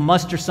got to go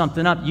muster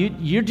something up.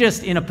 You're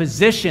just in a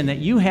position that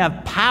you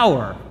have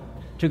power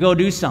to go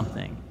do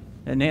something.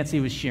 And Nancy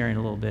was sharing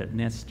a little bit,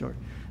 Nancy's story,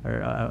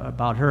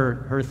 about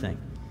her thing.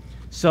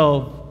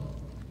 So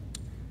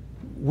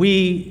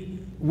we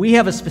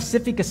have a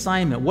specific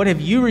assignment. What have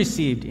you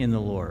received in the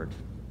Lord?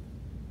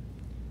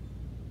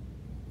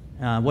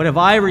 What have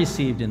I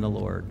received in the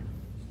Lord?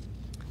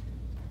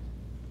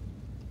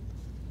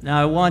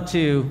 Now, I want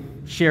to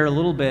share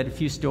a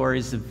few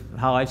stories of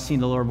how I've seen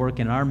the Lord work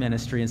in our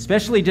ministry, and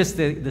especially just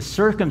the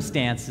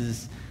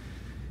circumstances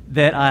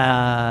that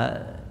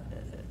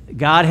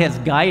God has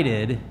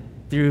guided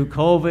through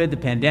COVID, the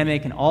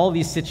pandemic, and all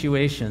these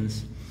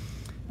situations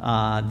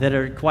that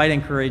are quite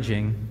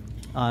encouraging.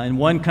 In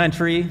one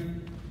country,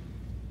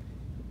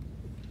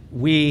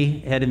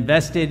 we had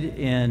invested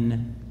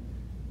in,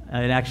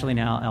 and actually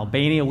now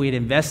Albania, we had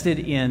invested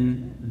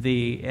in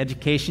the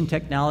education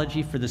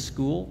technology for the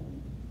school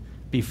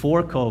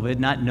before COVID,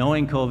 not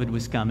knowing COVID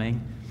was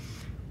coming.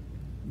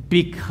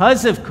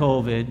 Because of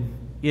COVID,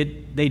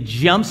 they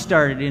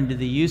jump-started into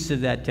the use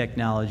of that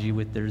technology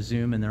with their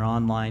Zoom and their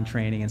online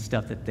training and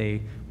stuff that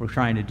they were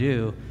trying to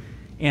do.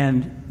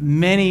 And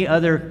many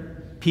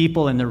other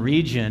people in the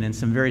region, and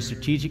some very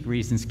strategic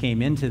reasons,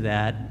 came into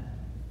that.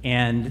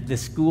 And the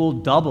school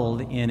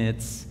doubled in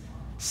its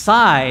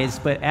size,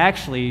 but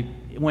actually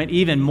went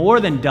even more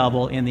than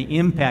double in the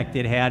impact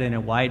it had in a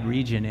wide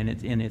region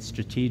in its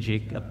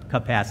strategic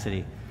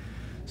capacity.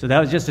 So that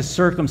was just a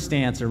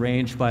circumstance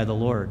arranged by the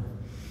Lord.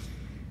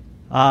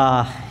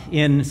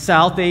 In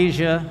South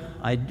Asia,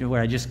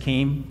 where I just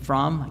came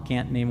from, I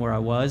can't name where I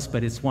was,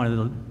 but it's one of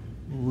the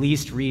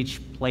least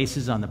reached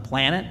places on the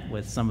planet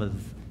with some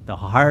of the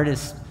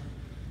hardest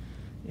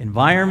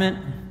environment.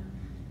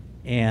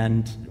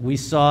 And we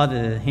saw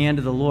the hand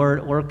of the Lord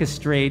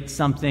orchestrate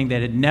something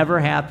that had never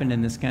happened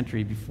in this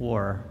country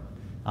before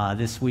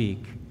this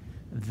week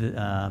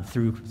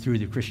through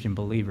the Christian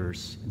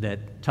believers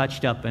that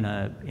touched up in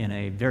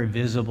a very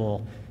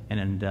visible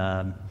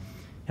and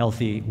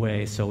healthy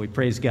way. So we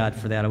praise God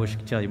for that. I wish I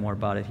could tell you more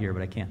about it here,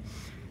 but I can't.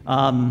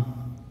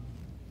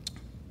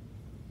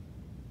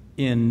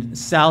 In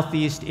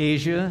Southeast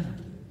Asia,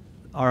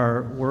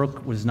 our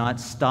work was not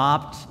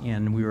stopped,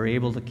 and we were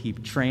able to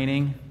keep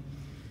training.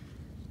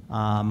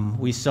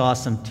 We saw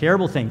some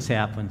terrible things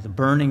happen. The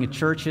burning of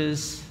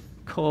churches,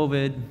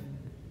 COVID,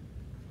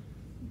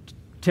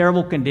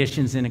 terrible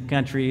conditions in a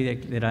country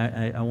that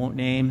I won't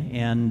name,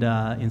 and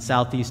in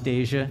Southeast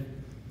Asia.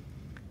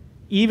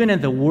 Even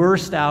at the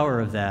worst hour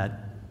of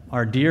that,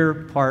 our dear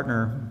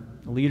partner,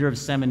 the leader of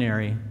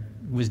seminary,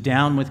 was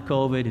down with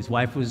COVID. His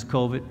wife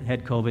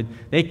had COVID.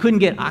 They couldn't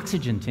get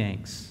oxygen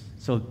tanks.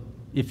 So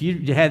if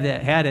you had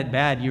it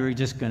bad, you were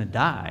just going to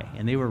die.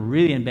 And they were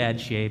really in bad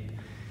shape.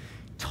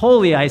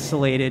 Totally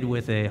isolated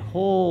with a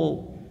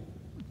whole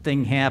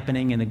thing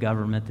happening in the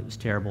government that was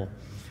terrible.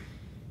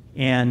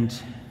 And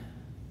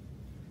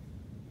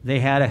they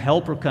had a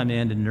helper come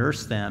in to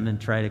nurse them and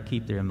try to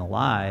keep them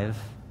alive.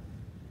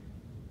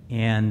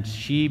 And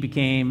she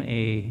became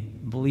a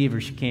believer.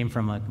 She came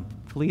from a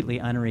completely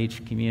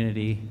unreached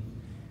community.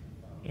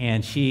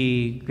 And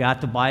she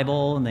got the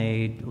Bible, and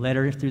they led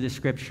her through the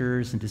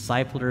scriptures and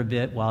discipled her a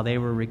bit while they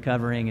were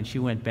recovering. And she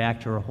went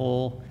back to her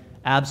whole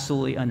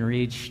absolutely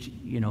unreached,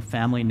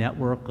 family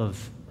network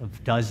of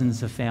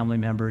dozens of family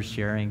members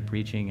sharing,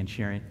 preaching, and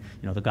sharing,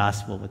 the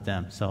gospel with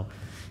them. So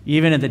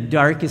even at the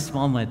darkest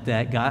moment,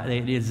 that God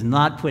is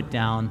not put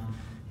down,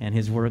 and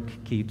His work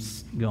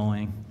keeps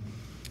going.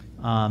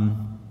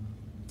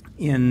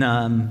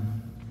 In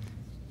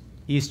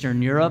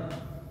Eastern Europe,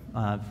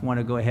 if you want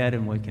to go ahead,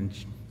 and we can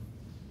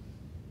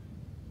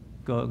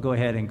go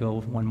ahead and go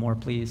one more,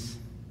 please.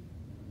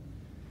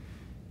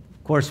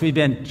 Of course, we've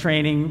been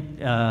training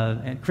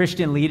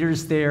Christian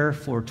leaders there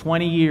for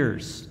 20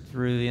 years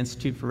through the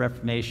Institute for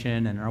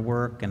Reformation and our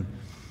work, and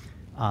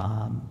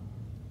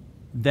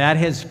that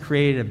has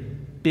created a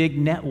big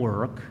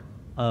network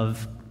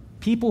of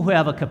people who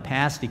have a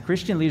capacity,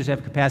 Christian leaders who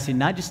have capacity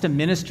not just to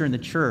minister in the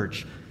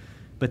church,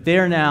 but they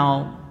are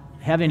now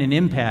having an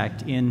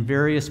impact in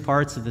various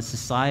parts of the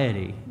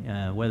society,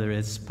 whether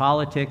it's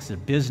politics, or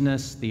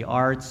business, the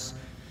arts,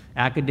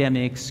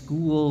 academics,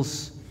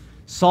 schools,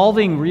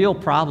 solving real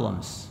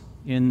problems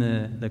in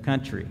the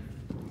country.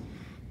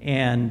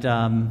 And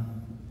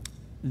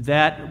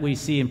that we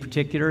see in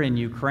particular in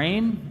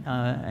Ukraine,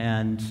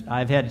 and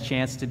I've had a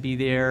chance to be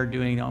there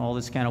doing all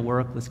this kind of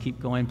work. Let's keep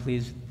going,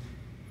 please.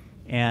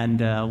 And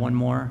one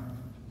more.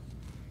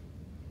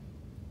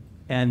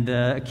 And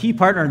a key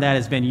partner in that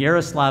has been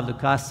Yaroslav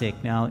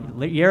Lukasik. Now,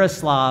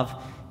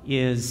 Yaroslav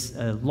is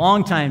a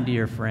longtime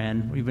dear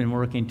friend. We've been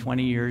working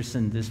 20 years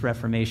in this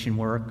Reformation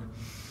work.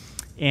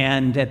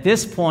 And at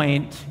this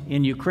point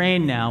in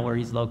Ukraine now, where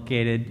he's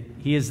located,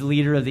 he is the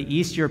leader of the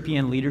East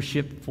European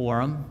Leadership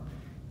Forum,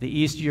 the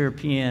East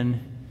European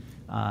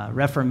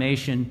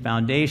Reformation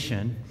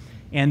Foundation,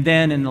 and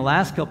then in the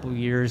last couple of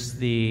years,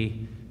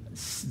 we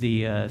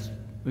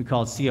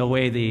call it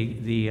COA,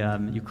 the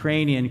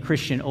Ukrainian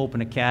Christian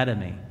Open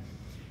Academy.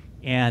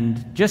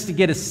 And just to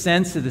get a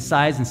sense of the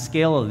size and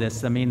scale of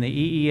this, I mean,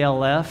 the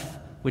EELF,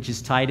 which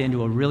is tied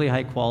into a really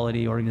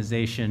high-quality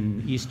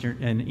organization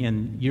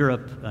in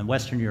Europe,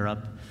 Western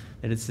Europe,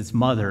 that it's its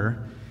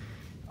mother,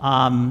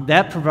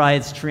 that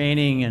provides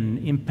training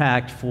and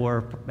impact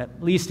for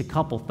at least a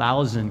couple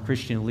thousand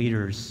Christian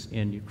leaders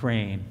in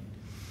Ukraine.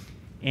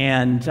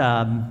 And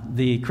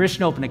the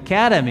Christian Open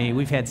Academy,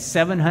 we've had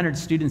 700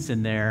 students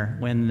in there.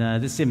 When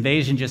this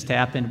invasion just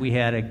happened, we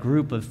had a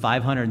group of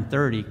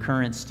 530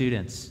 current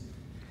students.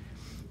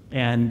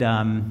 And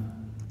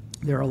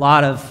there are a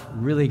lot of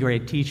really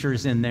great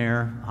teachers in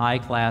there,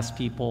 high-class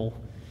people,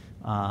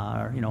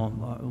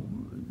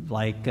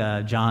 like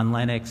John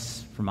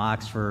Lennox from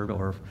Oxford,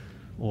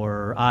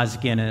 or Oz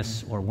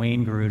Guinness, or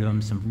Wayne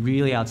Grudem, some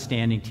really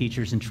outstanding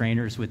teachers and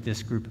trainers with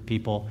this group of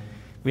people.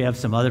 We have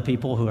some other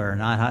people who are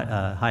not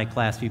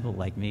high-class people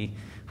like me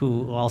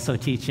who also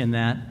teach in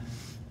that.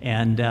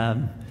 And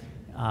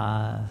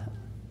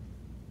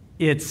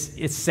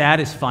it's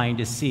satisfying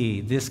to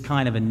see this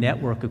kind of a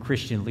network of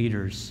Christian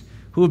leaders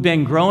who have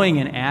been growing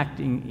and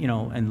acting,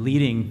 and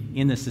leading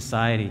in the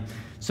society.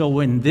 So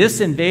when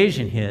this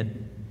invasion hit,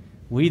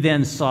 we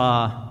then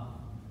saw,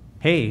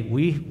 hey,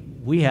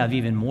 we have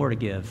even more to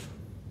give.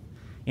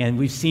 And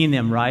we've seen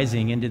them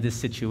rising into this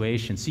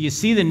situation. So you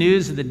see the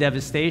news of the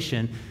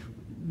devastation.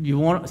 You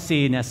won't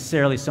see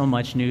necessarily so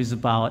much news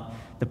about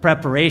the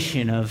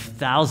preparation of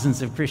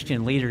thousands of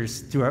Christian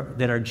leaders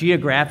that are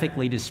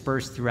geographically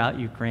dispersed throughout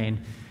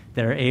Ukraine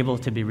that are able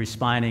to be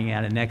responding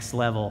at a next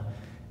level.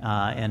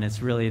 And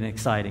it's really an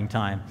exciting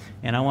time.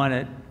 And I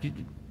want to,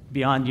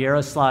 beyond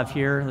Yaroslav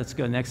here, let's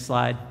go next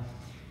slide.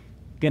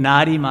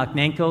 Gennady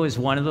Makhnenko is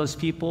one of those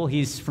people.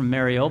 He's from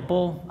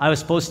Mariupol. I was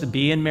supposed to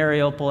be in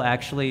Mariupol,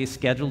 actually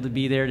scheduled to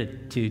be there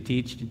to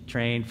teach, to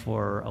train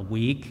for a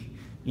week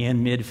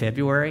in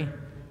mid-February.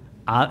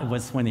 It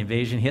was when the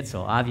invasion hit,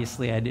 so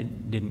obviously I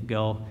didn't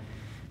go.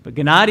 But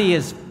Gennady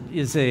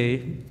is a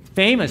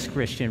famous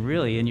Christian,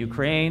 really, in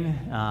Ukraine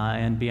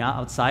and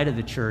outside of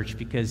the church,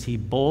 because he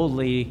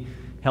boldly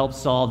helped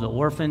solve the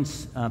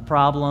orphans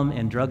problem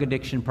and drug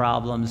addiction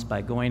problems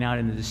by going out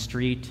into the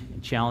street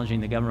and challenging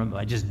the government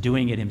by just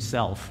doing it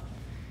himself.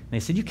 And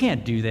they said, "You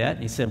can't do that."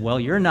 And he said, "Well,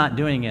 you're not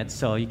doing it,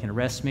 so you can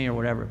arrest me or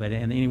whatever."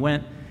 And he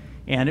went,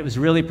 and it was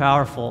really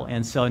powerful.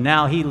 And so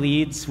now he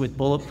leads with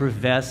bulletproof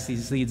vests. He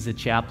leads the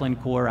chaplain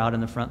corps out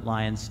in the front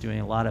lines,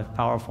 doing a lot of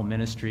powerful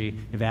ministry,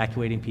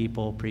 evacuating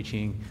people,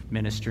 preaching,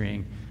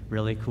 ministering,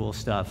 really cool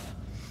stuff.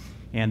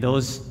 And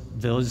those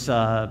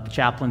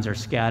chaplains are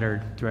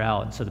scattered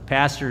throughout. So the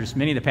pastors,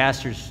 many of the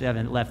pastors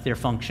haven't left their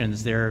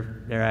functions.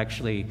 They're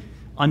actually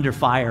under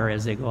fire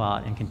as they go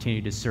out and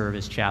continue to serve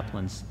as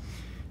chaplains.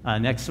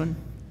 Next one.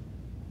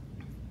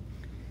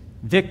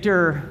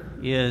 Victor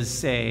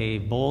is a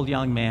bold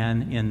young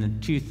man in the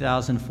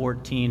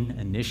 2014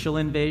 initial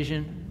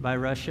invasion by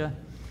Russia.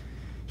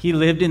 He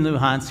lived in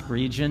Luhansk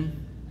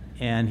region,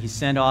 and he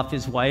sent off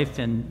his wife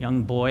and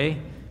young boy,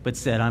 but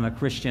said, "I'm a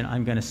Christian,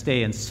 I'm going to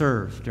stay and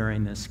serve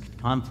during this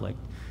conflict."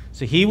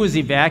 So he was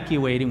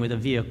evacuating with a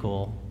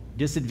vehicle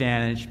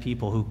disadvantaged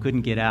people who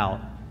couldn't get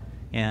out.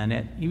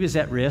 And he was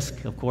at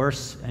risk, of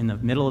course, in the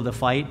middle of the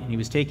fight, and he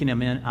was taking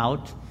them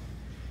out.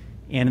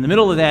 And in the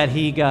middle of that,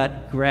 he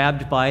got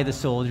grabbed by the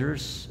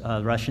soldiers,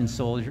 Russian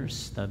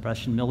soldiers. The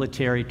Russian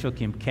military took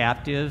him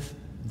captive.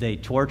 They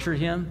tortured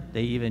him.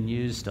 They even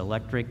used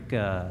electric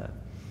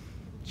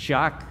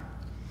shock.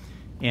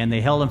 And they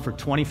held him for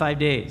 25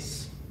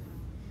 days.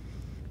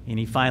 And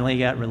he finally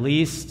got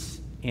released,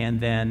 and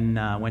then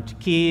went to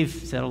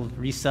Kyiv,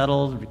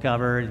 resettled,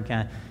 recovered, and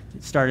kind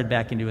of started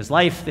back into his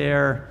life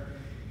there.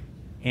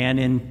 And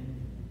in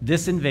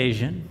this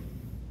invasion,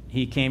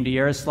 he came to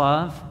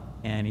Yaroslav,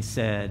 and he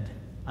said,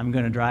 "I'm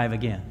going to drive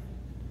again."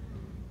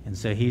 And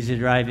so he's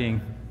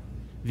driving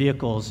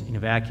vehicles and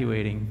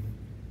evacuating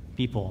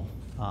people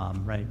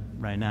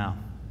right now.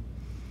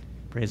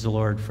 Praise the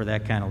Lord for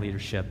that kind of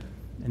leadership.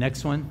 The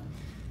next one.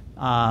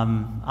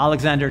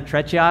 Alexander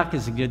Tretiak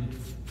is a good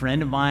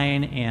friend of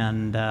mine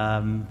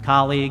and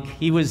colleague.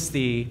 He was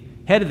the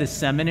head of the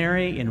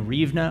seminary in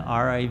Rivne,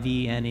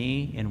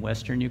 R-I-V-N-E, in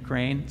western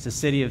Ukraine. It's a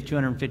city of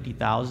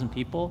 250,000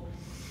 people.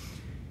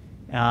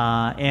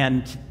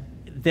 And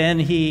then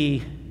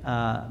he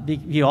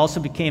also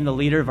became the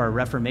leader of our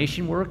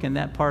Reformation work in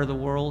that part of the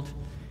world.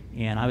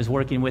 And I was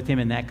working with him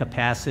in that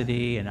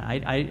capacity. And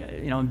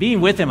I being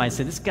with him, I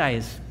said, this guy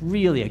is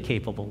really a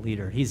capable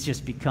leader. He's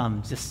just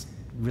become just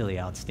really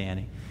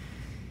outstanding.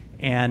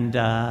 And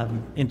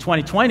in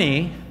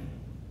 2020,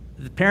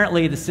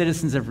 apparently the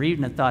citizens of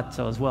Rivne thought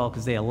so as well,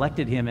 because they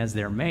elected him as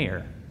their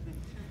mayor.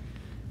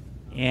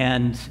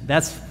 And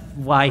that's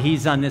why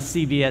he's on this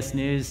CBS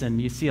News,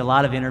 and you see a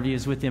lot of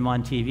interviews with him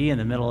on TV in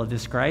the middle of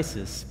this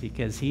crisis,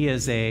 because he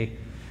is a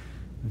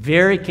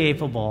very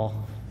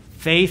capable,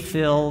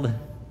 faith-filled,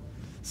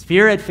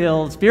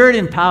 spirit-filled,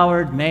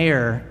 spirit-empowered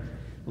mayor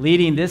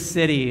leading this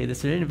city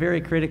that's in a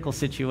very critical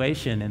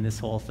situation in this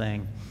whole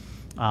thing,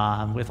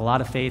 with a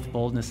lot of faith,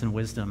 boldness, and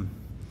wisdom.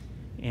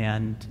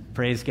 And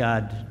praise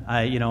God.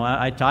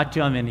 I talked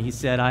to him, and he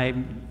said,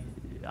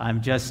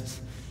 I'm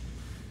just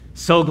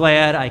so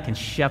glad I can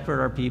shepherd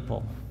our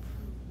people,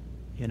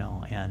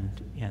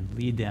 and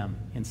lead them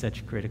in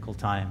such a critical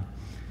time.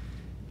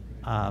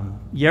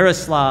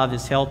 Yaroslav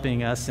is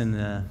helping us in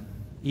the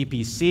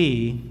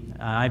EPC.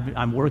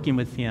 I'm working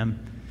with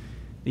him.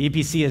 The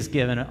EPC has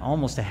given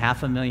almost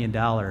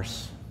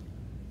 $500,000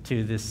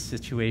 to this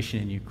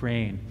situation in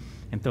Ukraine.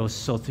 And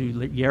so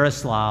through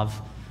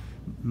Yaroslav,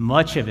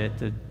 much of it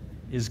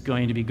is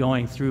going to be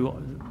going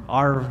through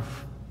our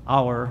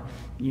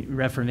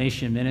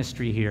Reformation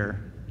ministry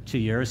here to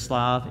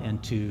Yaroslav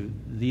and to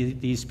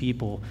these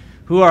people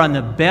who are in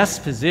the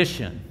best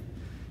position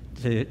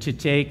to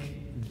take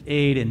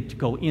aid and to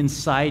go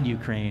inside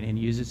Ukraine and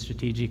use it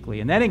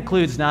strategically. And that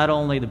includes not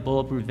only the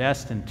bulletproof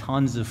vest and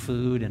tons of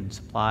food and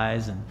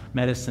supplies and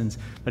medicines,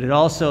 but it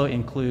also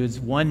includes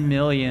 1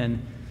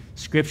 million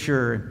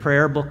scripture and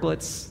prayer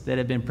booklets that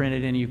have been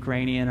printed in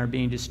Ukrainian are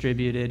being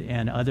distributed,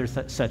 and other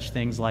such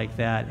things like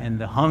that. And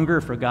the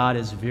hunger for God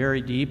is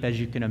very deep, as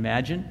you can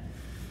imagine,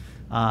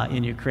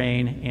 in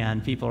Ukraine,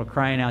 and people are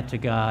crying out to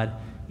God,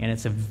 and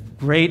it's a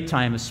great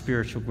time of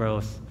spiritual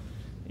growth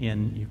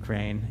in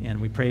Ukraine,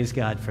 and we praise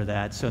God for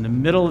that. So in the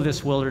middle of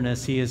this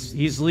wilderness,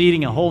 he's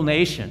leading a whole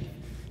nation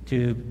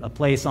to a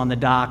place on the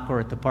dock or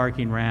at the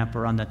parking ramp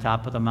or on the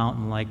top of the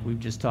mountain, like we've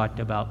just talked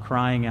about,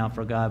 crying out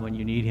for God when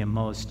you need him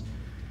most.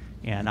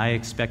 And I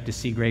expect to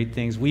see great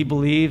things. We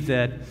believe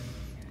that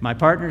my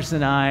partners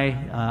and I,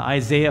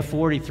 Isaiah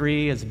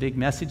 43 is a big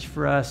message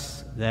for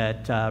us,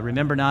 that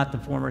remember not the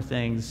former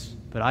things,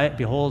 but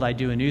behold, I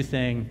do a new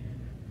thing.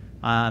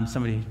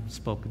 Somebody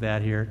spoke of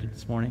that here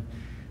this morning.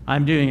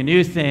 I'm doing a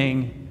new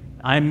thing.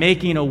 I'm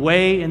making a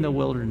way in the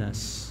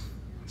wilderness,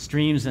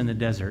 streams in the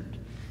desert.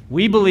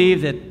 We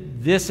believe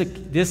that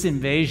this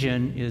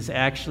invasion is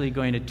actually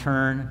going to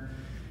turn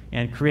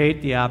and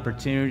create the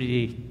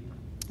opportunity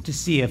to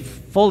see a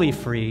fully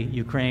free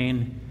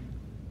Ukraine,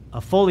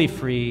 a fully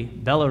free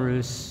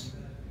Belarus,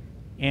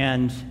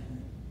 and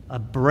a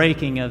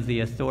breaking of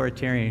the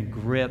authoritarian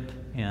grip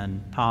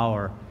and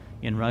power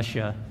in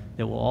Russia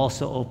that will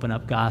also open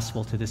up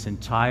gospel to this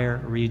entire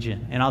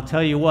region. And I'll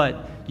tell you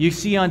what, you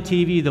see on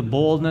TV the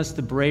boldness,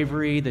 the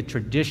bravery, the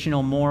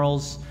traditional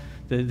morals,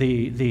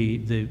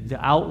 the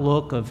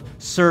outlook of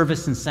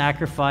service and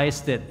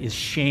sacrifice that is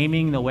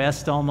shaming the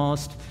West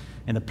almost,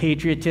 and the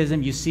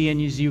patriotism you see in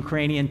these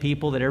Ukrainian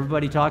people that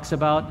everybody talks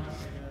about.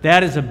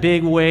 That is a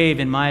big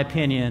wave, in my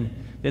opinion,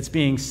 that's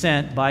being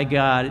sent by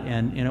God,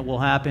 and it will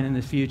happen in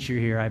the future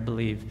here, I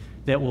believe,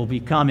 that will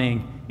be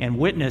coming and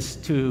witness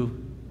to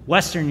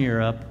Western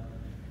Europe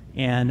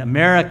and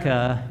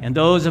America, and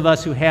those of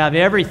us who have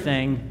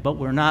everything, but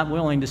we're not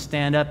willing to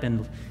stand up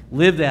and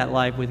live that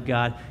life with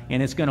God,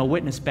 and it's going to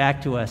witness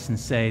back to us and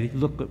say,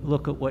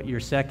 look at what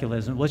your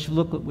secularism,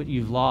 look at what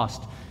you've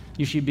lost.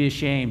 You should be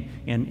ashamed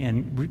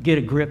and get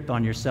a grip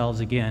on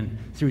yourselves again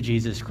through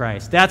Jesus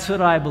Christ. That's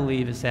what I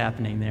believe is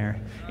happening there.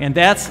 And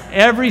that's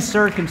every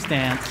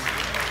circumstance.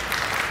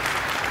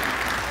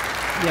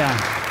 Yeah,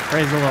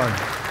 praise the Lord.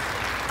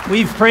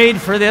 We've prayed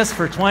for this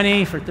for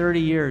 20, for 30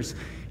 years.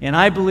 And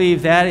I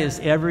believe that is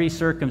every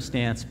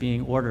circumstance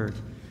being ordered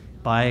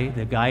by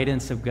the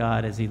guidance of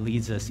God as he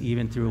leads us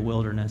even through a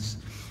wilderness.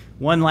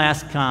 One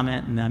last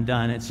comment, and I'm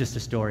done. It's just a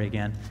story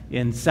again.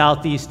 In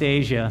Southeast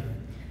Asia,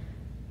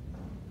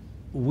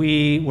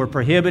 we were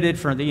prohibited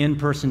from the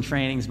in-person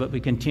trainings, but we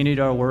continued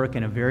our work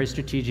in a very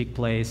strategic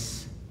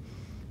place.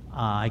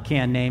 I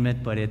can't name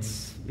it, but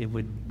it's a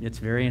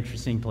very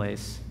interesting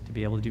place to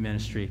be able to do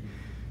ministry.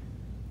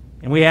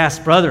 And we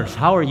asked, brothers,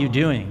 how are you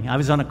doing? I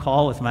was on a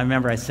call with my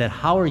member. I said,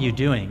 how are you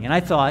doing? And I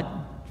thought,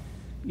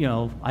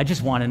 I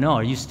just want to know,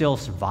 are you still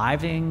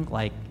surviving?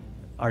 Like,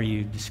 are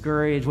you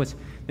discouraged?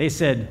 They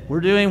said,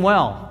 we're doing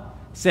well.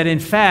 Said, in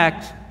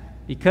fact,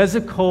 because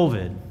of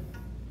COVID,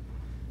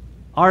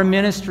 our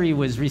ministry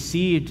was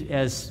received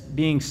as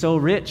being so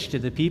rich to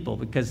the people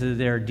because of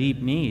their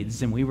deep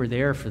needs, and we were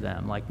there for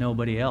them like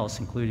nobody else,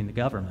 including the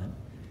government.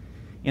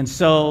 And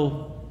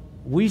so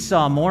we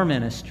saw more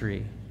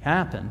ministry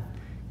happen.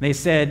 They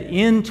said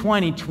in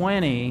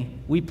 2020,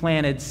 we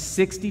planted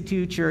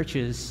 62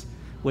 churches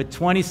with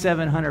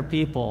 2,700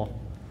 people,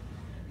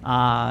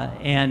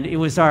 and it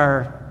was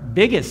our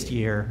biggest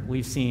year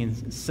we've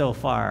seen so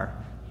far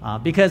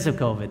because of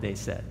COVID, they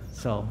said.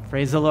 So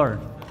praise the Lord,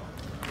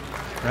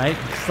 right?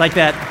 It's like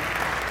that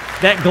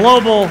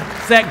global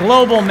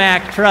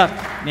Mack truck,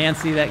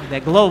 Nancy,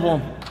 that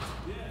global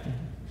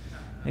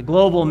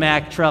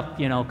Mack truck,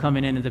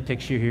 coming into the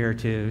picture here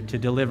to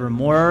deliver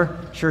more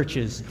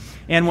churches.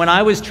 And when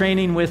I was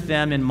training with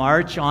them in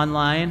March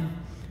online,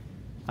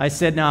 I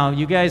said, now,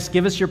 you guys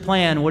give us your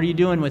plan. What are you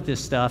doing with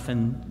this stuff?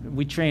 And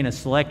we train a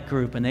select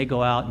group, and they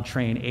go out and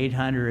train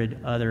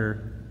 800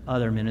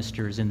 other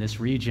ministers in this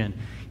region.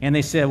 And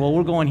they said, well,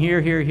 we're going here,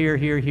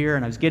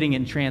 and I was getting it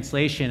in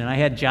translation, and I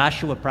had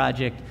Joshua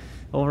Project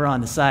over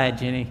on the side,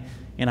 Jenny,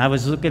 and I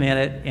was looking at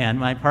it, and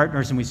my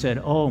partners, and we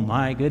said, oh,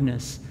 my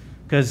goodness,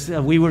 because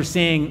we were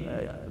seeing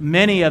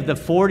many of the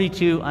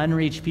 42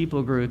 unreached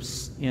people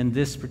groups in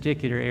this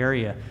particular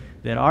area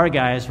that our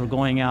guys were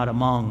going out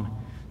among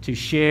to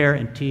share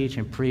and teach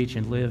and preach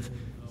and live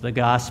the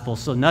gospel.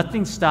 So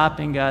nothing's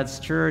stopping God's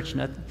church.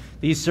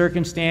 These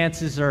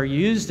circumstances are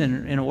used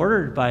and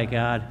ordered by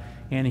God,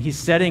 and He's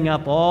setting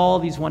up all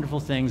these wonderful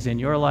things in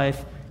your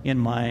life, in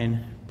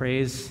mine.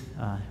 Praise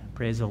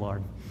the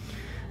Lord.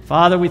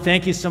 Father, we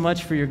thank you so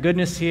much for your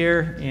goodness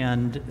here,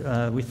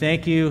 and we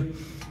thank you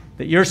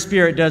that your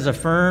Spirit does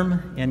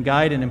affirm and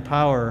guide and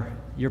empower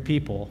your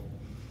people.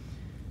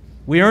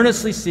 We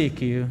earnestly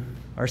seek you.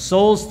 Our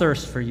souls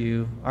thirst for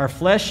you. Our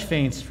flesh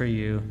faints for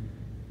you.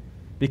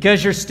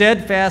 Because your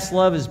steadfast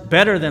love is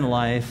better than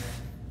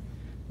life,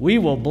 we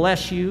will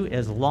bless you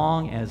as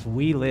long as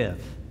we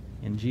live.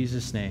 In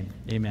Jesus' name,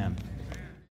 amen.